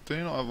 Do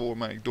you not have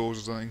automatic doors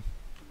or something?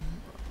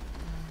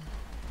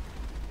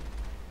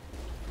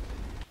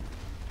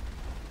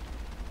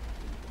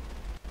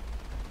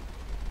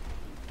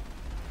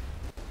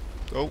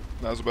 Oh,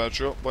 that was a bad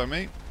shot by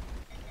me.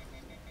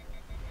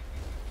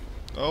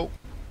 Oh.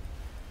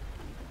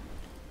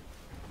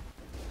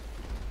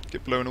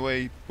 Get blown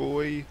away,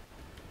 boy.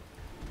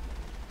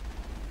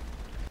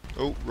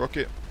 Oh,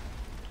 rocket.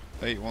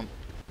 81.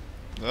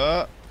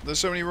 Ah, there's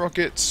so many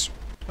rockets.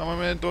 How am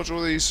I meant to dodge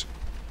all these?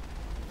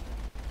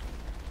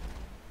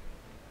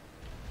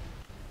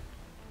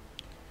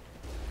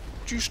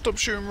 Would you stop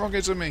shooting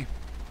rockets at me?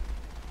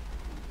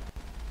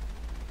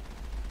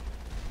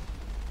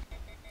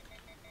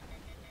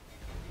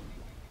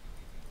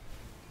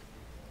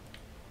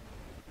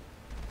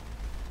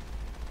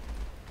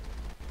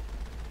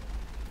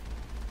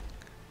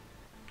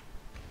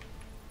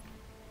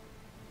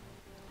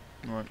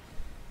 Right.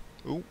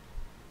 Oh.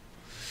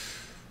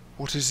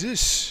 What is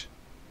this?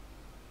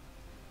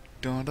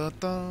 Da da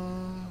da.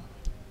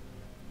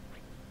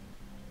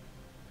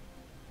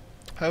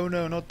 Oh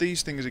no, not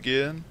these things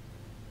again.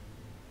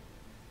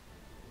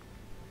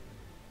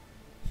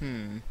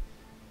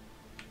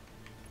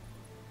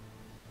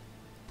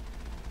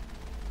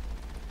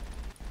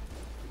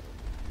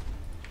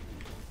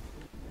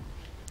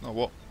 Oh,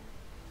 what?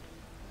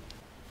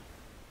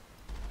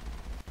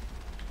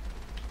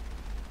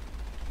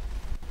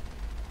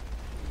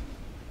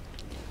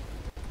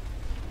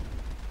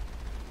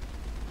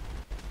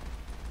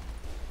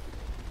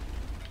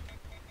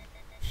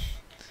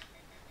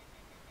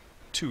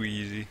 Too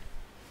easy.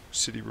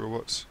 City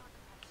robots.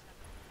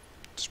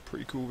 It's a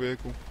pretty cool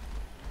vehicle.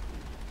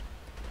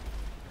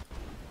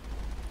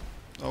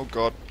 Oh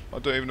god, I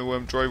don't even know where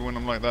I'm driving when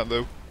I'm like that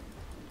though.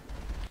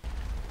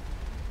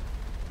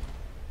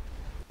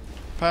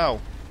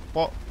 Pow!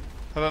 What?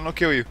 How did I not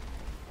kill you?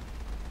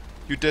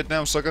 You dead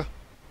now, sucker?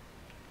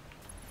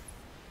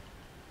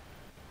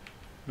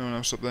 No one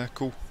else up there,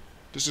 cool.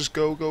 Let's just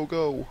go, go,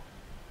 go.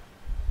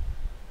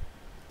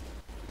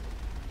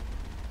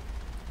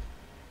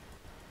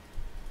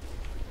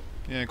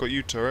 Yeah, got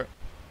you, turret.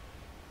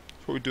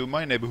 That's what we do in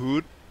my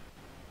neighbourhood.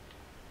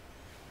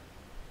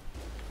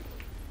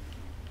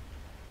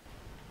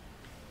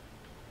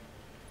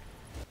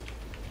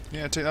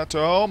 Yeah, take that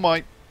turret. Oh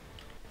my!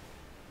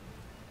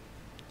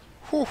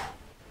 Whew!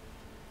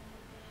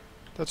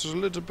 That was a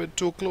little bit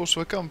too close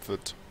for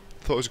comfort.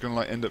 Thought I was going to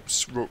like end up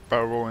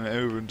barrel rolling it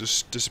over and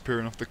just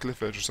disappearing off the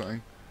cliff edge or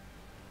something.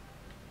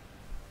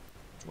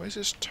 Where's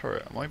this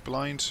turret? Am I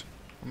blind?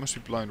 I must be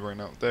blind right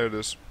now. There it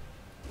is.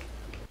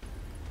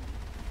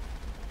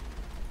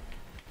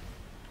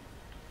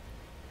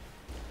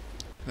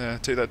 Yeah,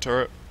 take that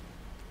turret.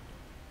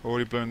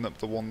 Already blown up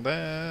the one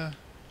there.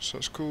 So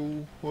that's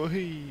cool.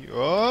 Wahee!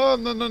 Oh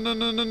no no no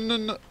no no no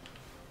no!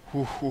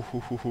 Hoo hoo hoo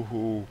hoo hoo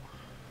hoo.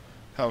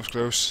 That was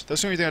close.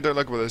 That's the only thing I don't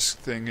like about this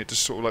thing. It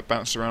just sort of like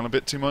bounced around a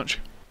bit too much.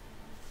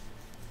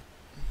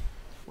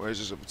 Where's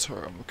this other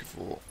turret I'm looking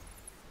for?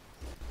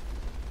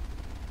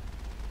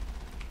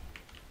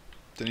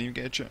 Didn't even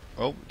get a chance.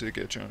 Oh, did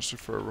get a chance to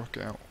throw a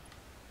rocket out.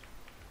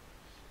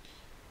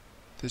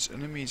 There's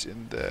enemies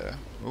in there.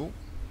 Oh.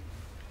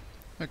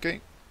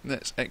 Okay.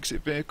 Let's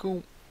exit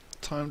vehicle.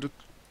 Time to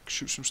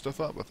shoot some stuff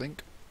up, I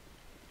think.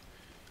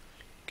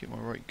 Get my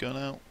right gun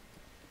out.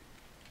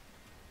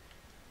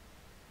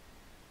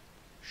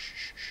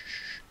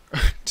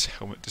 Its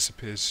helmet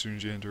disappears as soon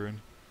as you enter in.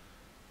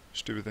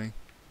 Stupid thing.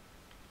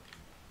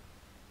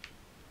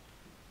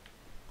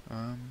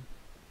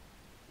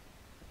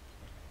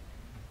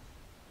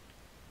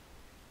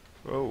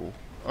 Oh.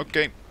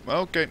 Okay.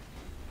 Okay.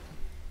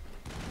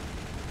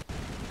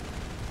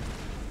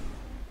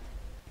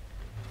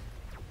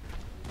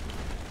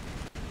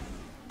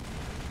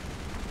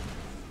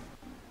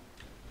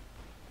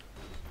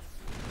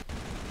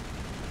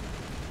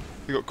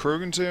 You got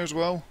Krogan's here as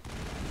well.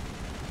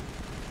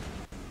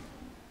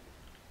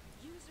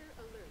 User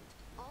alert.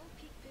 All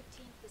Peak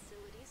 15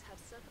 facilities have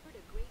suffered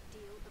a great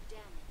deal of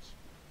damage.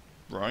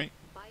 Right.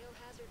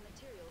 Biohazard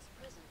materials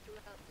present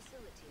throughout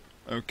facility.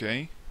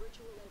 Okay.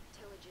 Virtual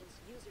intelligence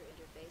user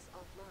interface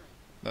offline.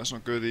 That's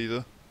not good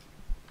either.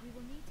 We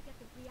will need to get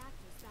the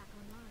reactors back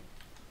online.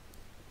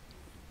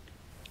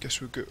 Guess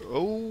we're good.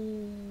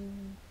 Oh.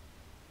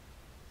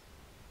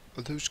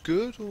 Are those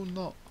good or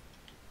not?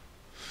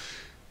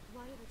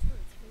 Why are the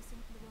turrets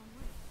facing the wrong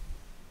way?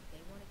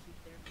 They want to keep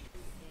their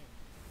people in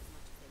as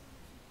much as they want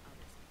to keep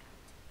others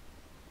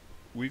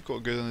out. We've got to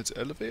go down this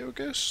elevator, I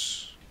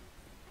guess.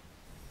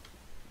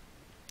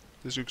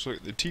 This looks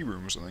like the tea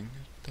room or something.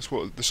 That's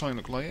what the sign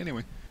looked like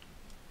anyway.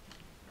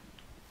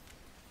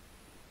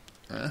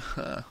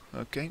 Aha,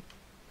 okay.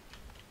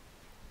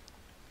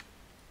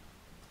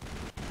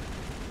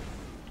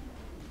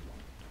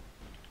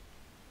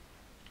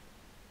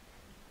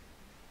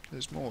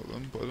 There's more of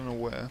them, but I don't know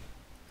where.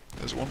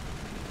 There's one.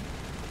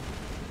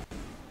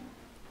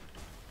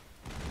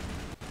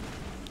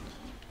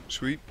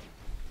 Sweet.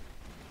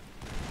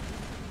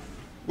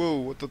 Whoa,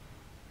 what the...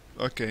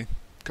 Okay,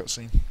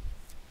 cutscene.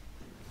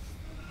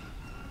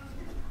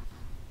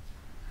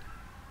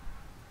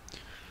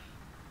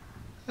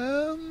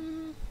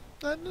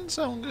 That didn't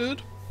sound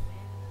good.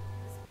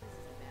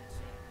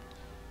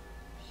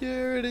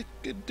 Yeah,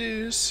 it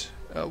is.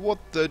 What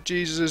the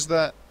Jesus is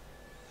that?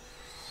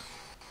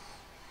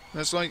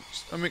 That's like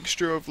a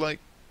mixture of like,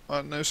 I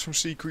don't know, some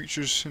sea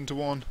creatures into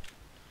one.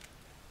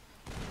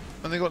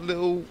 And they got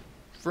little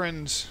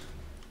friends.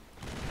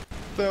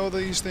 What are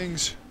these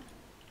things?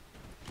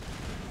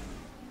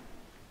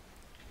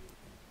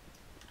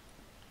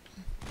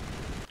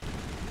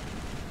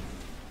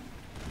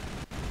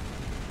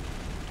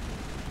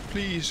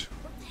 Please.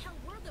 What the hell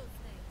were those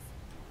things?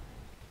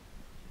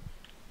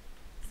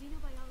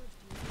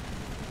 Xenobiology.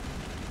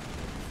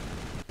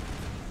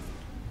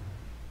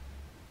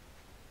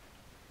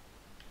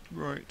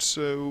 Right,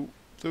 so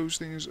those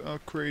things are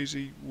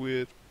crazy,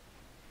 weird.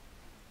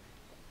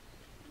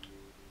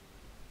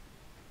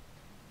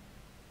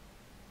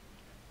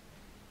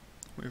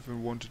 Wait for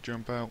one to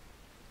jump out.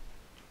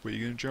 Were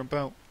you gonna jump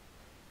out?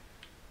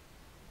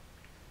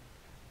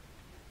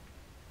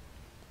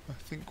 I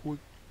think we're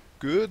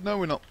good. No,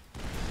 we're not.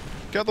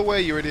 Get out of the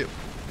way, you idiot.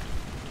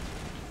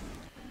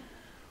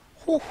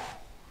 Whew.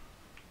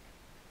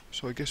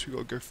 So I guess we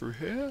gotta go through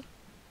here.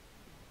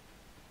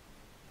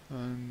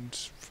 And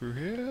through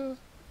here.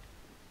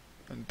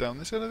 And down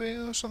this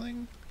elevator or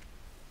something.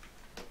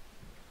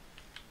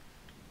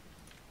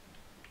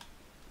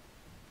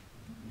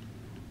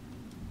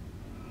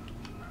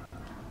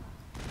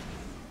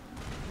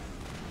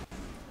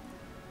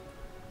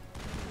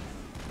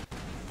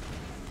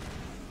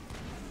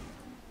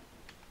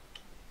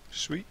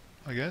 Sweet,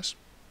 I guess.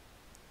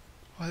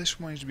 Oh, this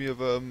reminds me of,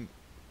 damn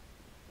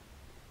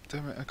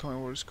it, I can't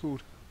remember what it's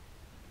called.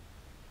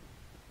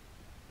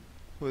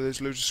 Well,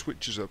 there's loads of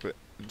switches up it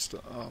and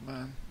stuff. Oh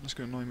man, that's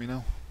gonna annoy me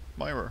now.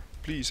 Myra,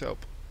 please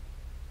help.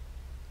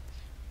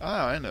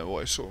 Ah, I know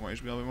what it sort of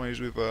reminds me of. It reminds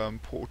me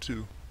of, Portal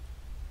 2.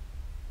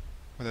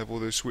 Where they have all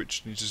those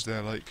switches and you're just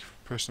there, like,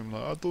 pressing them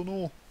like, I don't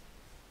know.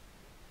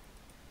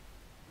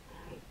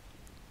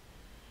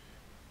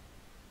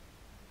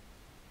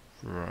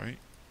 Right.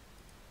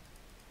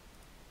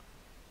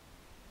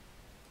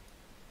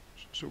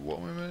 So what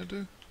am I meant to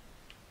do?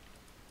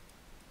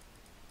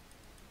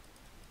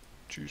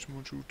 Choose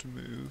module to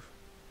move.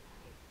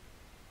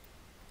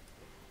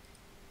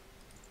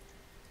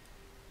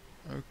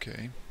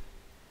 Okay.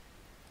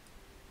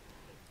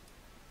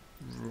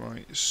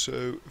 Right,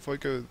 so if I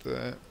go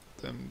there,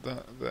 then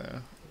that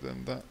there,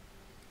 then that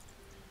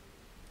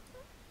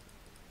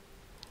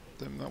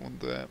one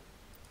there.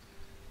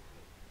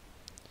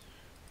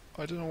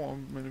 I don't know what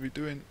I'm going to be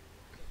doing.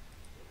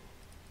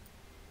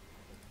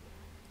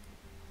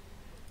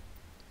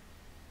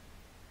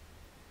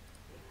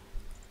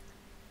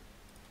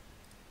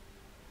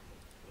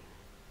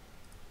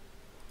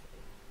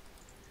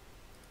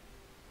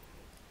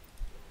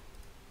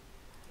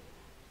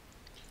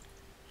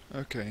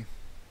 Okay.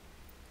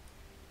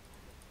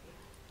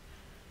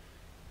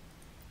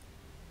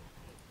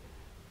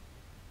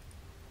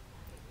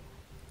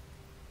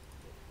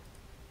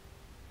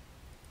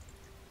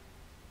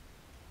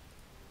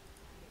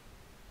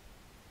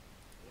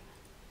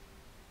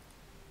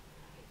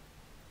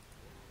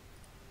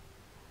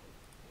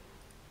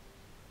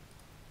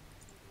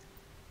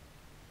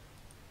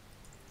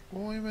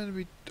 What am I meant to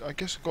be... I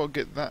guess I've got to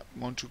get that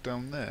module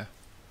down there.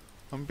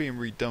 I'm being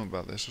really dumb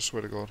about this, I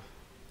swear to God.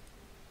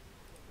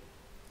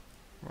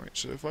 Right,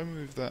 so if I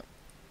move that...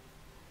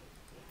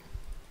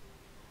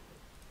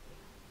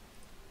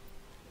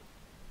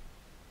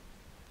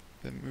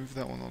 Then move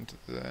that one onto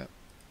there.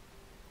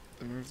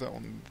 Then move that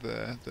one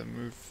there, then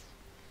move...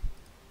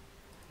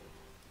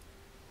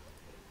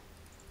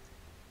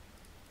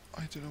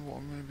 I don't know what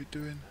I'm going to be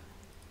doing.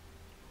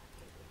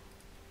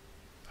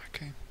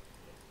 Okay.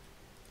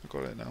 I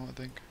got it now, I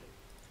think.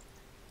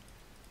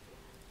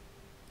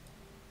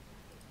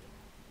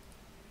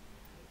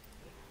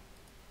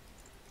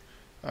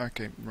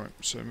 Okay, right,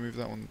 so move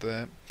that one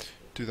there,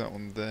 do that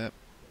one there,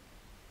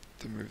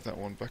 then move that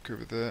one back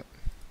over there,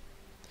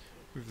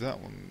 move that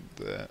one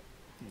there.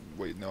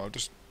 Wait, no, I'll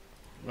just...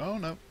 Oh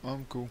no,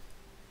 I'm cool.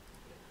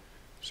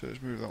 So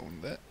let's move that one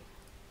there.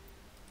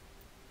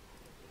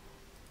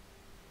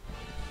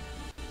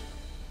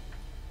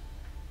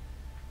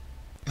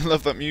 I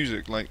love that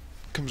music, like,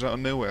 comes out of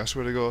nowhere, I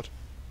swear to God.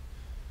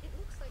 It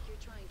looks like you're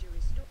trying to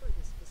restore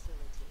this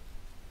facility.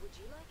 Would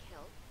you like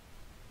help?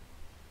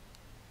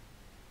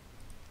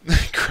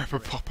 Grab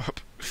a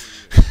pop-up. This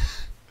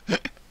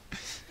system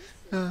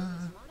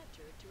is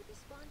monitored to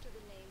respond to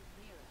the name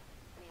Mira.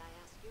 May I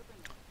ask your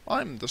name?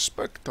 I'm the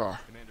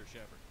Spectre. Commander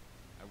Shepard,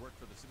 I work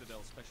for the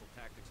Citadel Special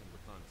Tactics and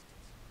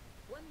Reconnaissance.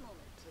 One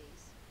moment,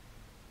 please.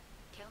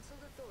 Council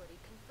authority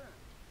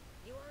confirmed.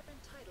 You are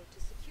entitled to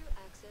secure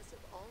access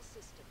of all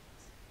systems.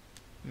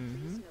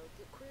 Please note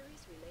that queries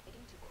relating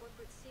to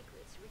corporate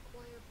secrets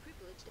require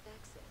privileged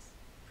access.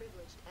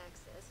 Privileged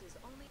access is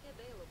only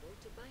available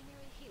to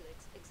binary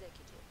helix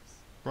executives.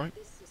 Right.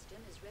 This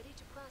system is ready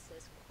to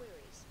process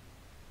queries.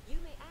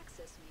 You may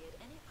access me at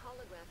any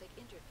holographic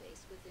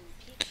interface within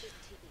Peak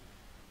 15.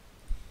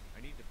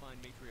 I need to find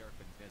Matriarch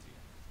Benezia.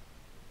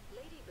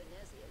 Lady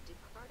Benezia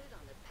departed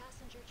on the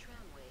passenger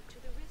tramway to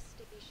the Rift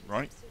Station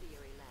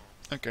subsidiary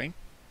labs. Okay.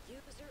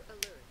 User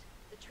alert.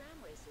 The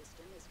tramway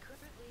system is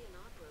currently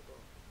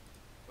inoperable.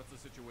 What's the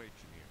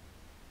situation here?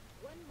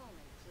 One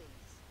moment,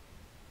 please.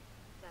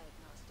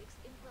 Diagnostics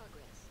in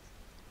progress.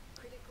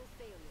 Critical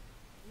failure.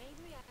 Main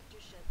reactor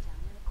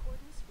shutdown in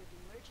accordance with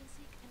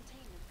emergency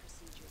containment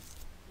procedures.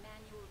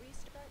 Manual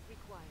restart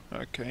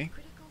required. Okay.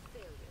 Critical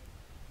failure.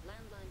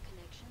 Landline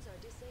connections are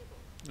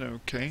disabled.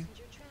 Okay.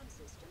 Passenger tram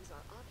systems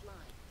are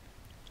offline.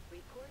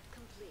 Report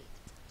complete.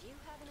 Do you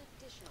have an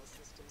additional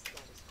system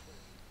status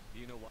query?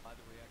 Do you know why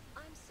the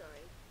reactor... I'm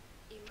sorry.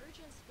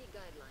 Emergency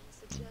guidelines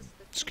suggest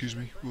the... Excuse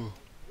me. Whoa.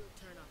 We'll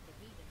turn off the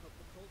heat and hope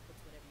the cold puts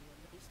whatever you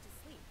unleash to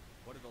sleep.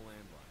 What are the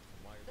landlines and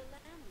why are The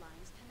they...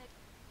 landlines connect.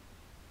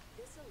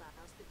 This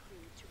allows the crew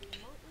to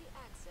remotely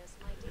access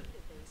my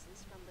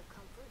databases from the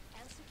comfort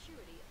and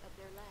security of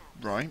their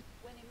labs. Right.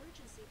 When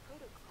emergency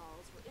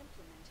protocols were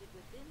implemented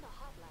within the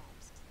hot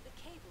labs, the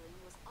cabling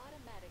was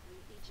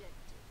automatically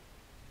ejected.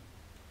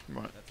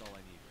 Right. That's all I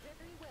need.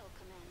 Very well,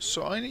 Commander.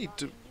 So I need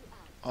to. Logging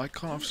you out. I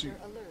can't obviously.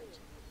 User alert.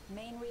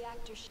 Main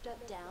reactor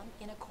shut down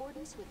in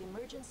accordance with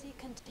emergency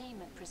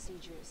containment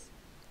procedures.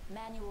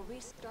 Manual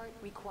restart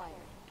required.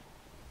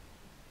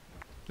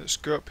 Let's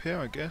go up here,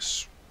 I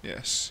guess.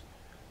 Yes.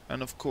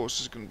 And of course,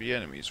 there's going to be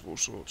enemies of all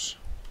sorts.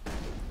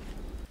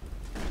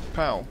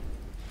 Pow.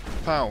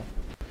 Pow.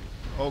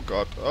 Oh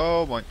god.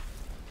 Oh my.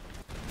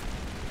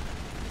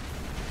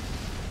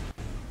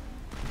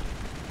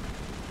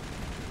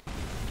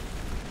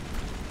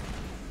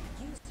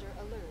 User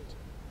alert.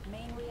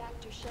 Main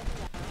reactor shut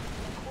down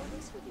in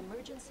accordance with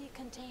emergency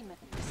containment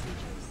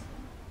procedures.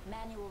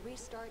 Manual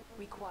restart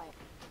required.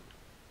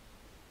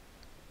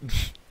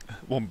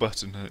 One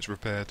button and it's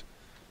repaired.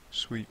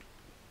 Sweet.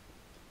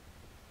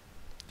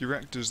 The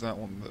reactor's that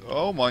one.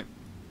 Oh my.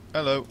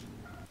 Hello.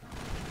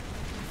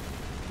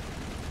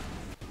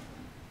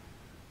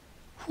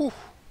 Whew.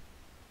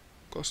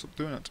 Gotta stop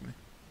doing that to me.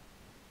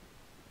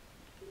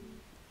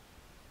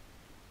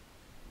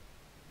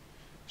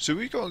 So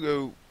we gotta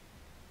go.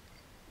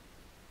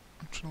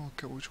 I'm trying to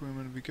work out which way I'm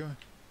gonna be going.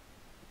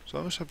 So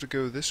I must have to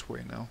go this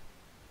way now.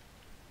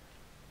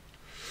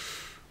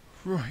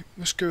 Right,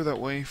 let's go that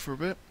way for a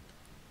bit.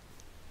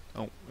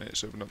 Oh,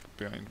 it's opened up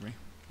behind me.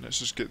 Let's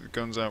just get the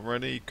guns out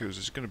ready, because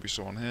there's going to be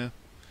someone here.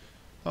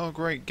 Oh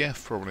great,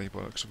 Geth probably, by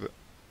the looks of it.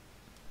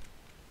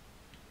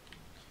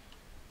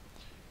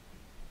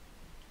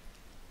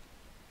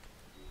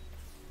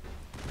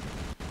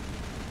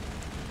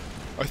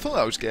 I thought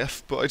that was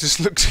Geth, but I just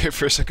looked at it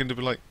for a second to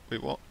be like,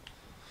 wait, what?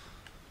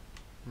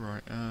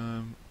 Right,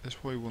 that's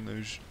probably one of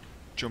those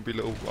jumpy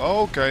little...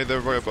 Oh, okay, they're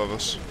right above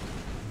us.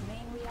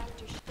 Main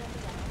reactor shut down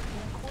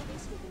in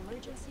accordance with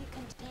emergency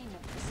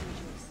containment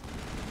procedures.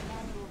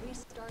 Manual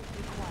restart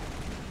required.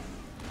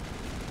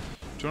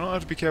 Do I not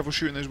have to be careful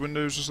shooting those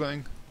windows or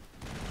something?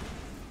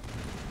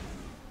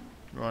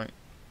 Right.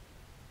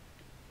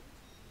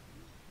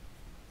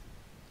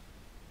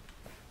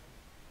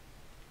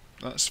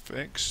 That's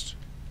fixed.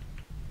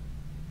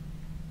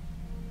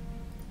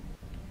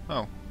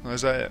 Oh,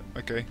 is that it?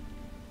 Okay.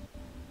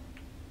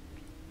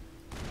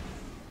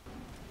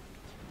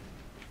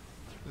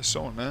 There's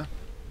someone there.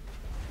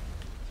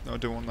 No, I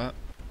don't want that.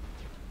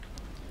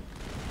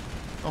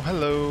 Oh,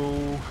 hello.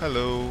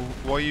 Hello.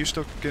 Why are you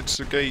stuck against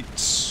the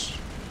gates?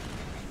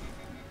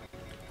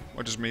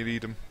 Why does me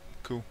lead them?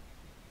 Cool.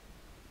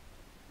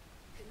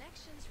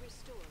 Connections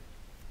restored.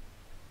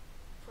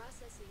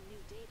 Processing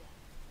new data.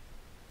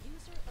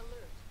 User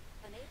alert.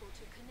 Unable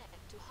to connect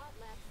to hot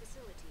lab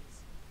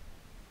facilities.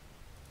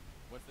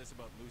 What's this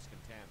about loose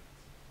contaminants?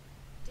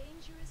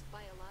 Dangerous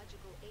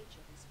biological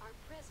agents are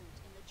present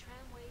in the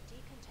tramway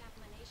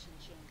decontamination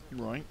chamber.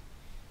 Right.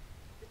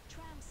 The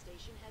tram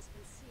station has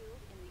been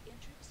sealed in the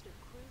interest of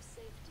crew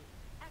safety.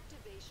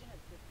 Activation of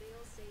the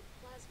fail-safe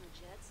plasma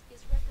jets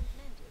is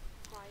recommended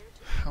prior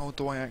to How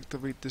do I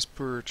activate this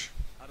purge?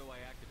 How do I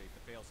activate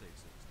the failsafe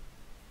system?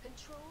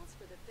 Controls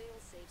for the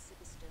fail-safe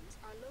systems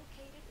are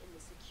located in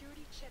the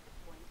security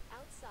checkpoint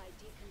outside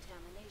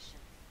decontamination.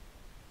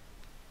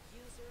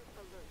 User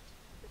alert.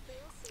 The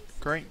fail-safe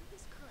system Great.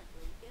 is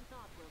currently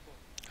inoperable.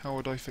 How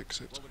would I fix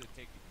it? What would it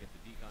take to get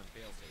the decon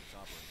failsafes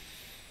operating?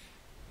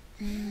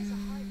 There is a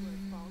hardware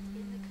fault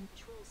in the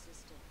control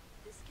system.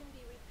 This can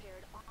be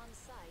repaired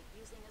on-site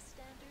using a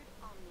standard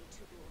Omni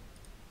tool.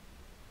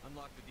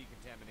 Unlock the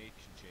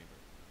decontamination chamber.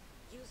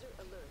 User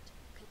alert.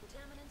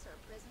 Contaminants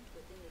are present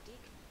within the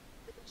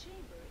The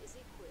chamber is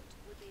equipped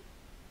with a...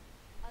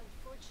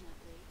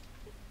 Unfortunately,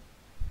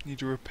 the Need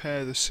to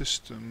repair the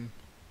system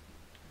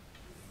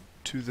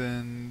to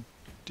then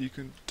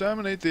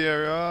decontaminate the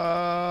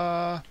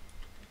area.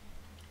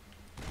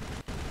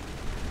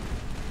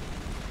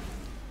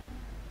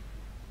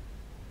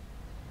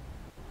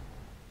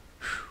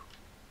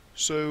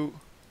 So,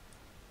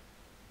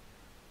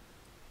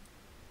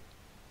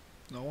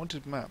 no, I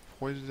wanted map.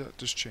 Why did that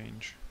just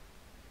change?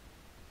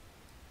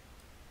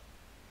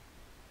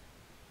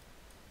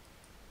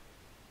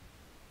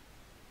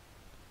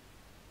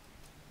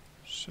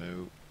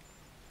 So,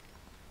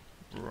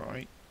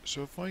 right.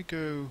 So if I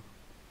go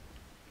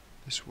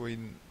this way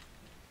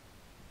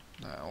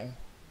now.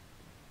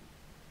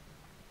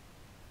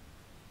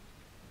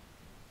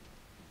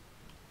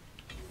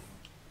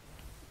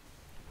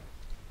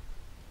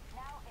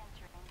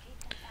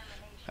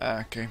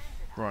 Ah, okay,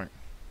 right.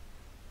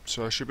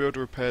 So I should be able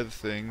to repair the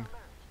thing.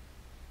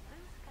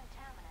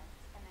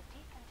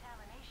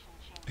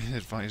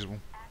 Inadvisable.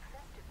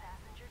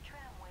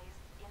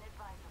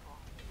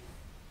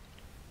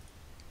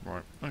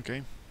 Right,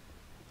 okay.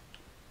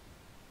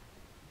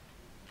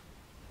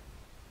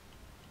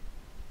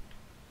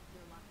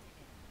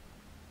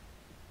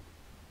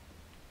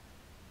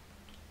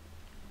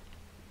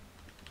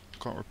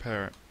 Can't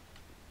repair it.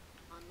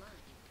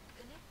 online.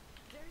 Connect.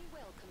 Very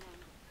well,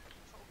 Commander.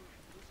 Control room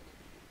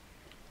hallucinating.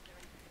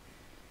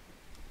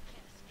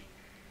 Can't escape.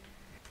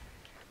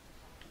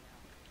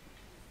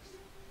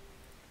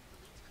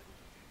 Police couldn't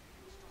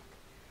struck.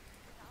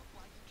 Without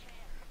why you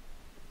can.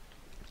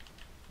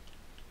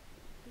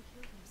 Who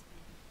killed him,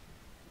 Saren?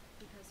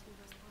 Because he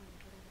was part of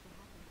whatever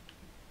happened.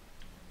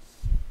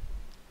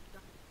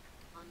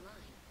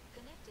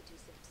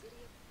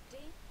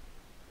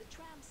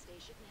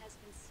 information has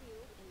been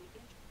sealed in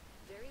the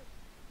very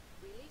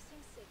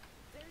releasing sick.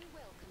 Very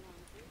well,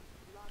 Commander.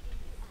 Logging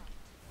you out.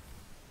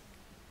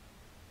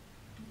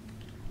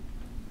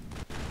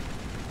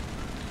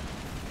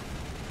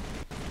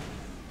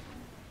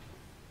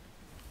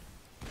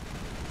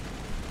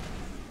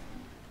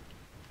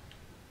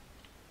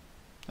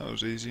 That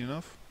was easy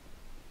enough.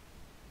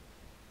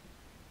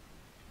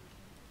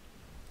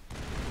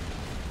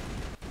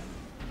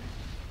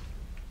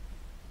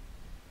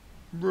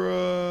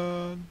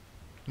 Run!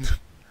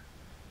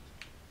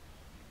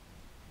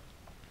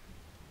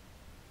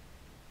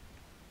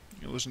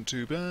 It wasn't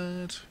too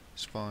bad.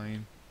 It's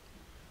fine.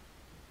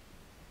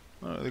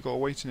 Oh, they got a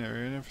waiting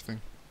area and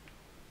everything.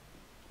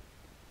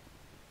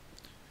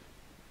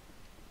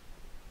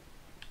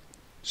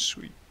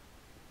 Sweet.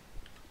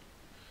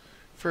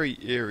 Very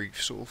eerie,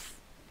 sort of.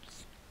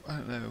 I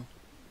don't know.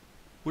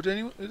 Would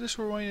this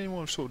remind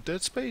anyone of sort of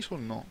Dead Space or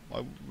not?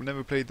 I've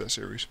never played that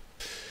series.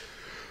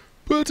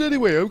 But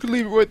anyway, I'm gonna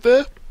leave it right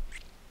there.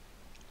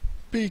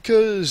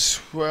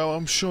 Because, well,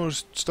 I'm sure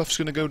stuff's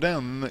gonna go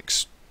down in the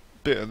next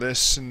bit of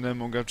this, and then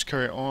we're gonna have to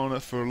carry it on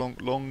for a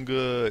lot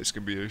longer. It's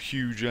gonna be a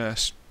huge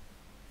ass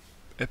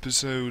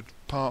episode,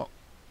 part,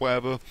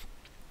 whatever.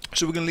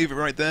 So we're gonna leave it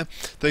right there.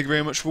 Thank you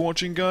very much for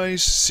watching,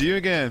 guys. See you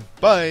again.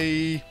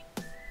 Bye!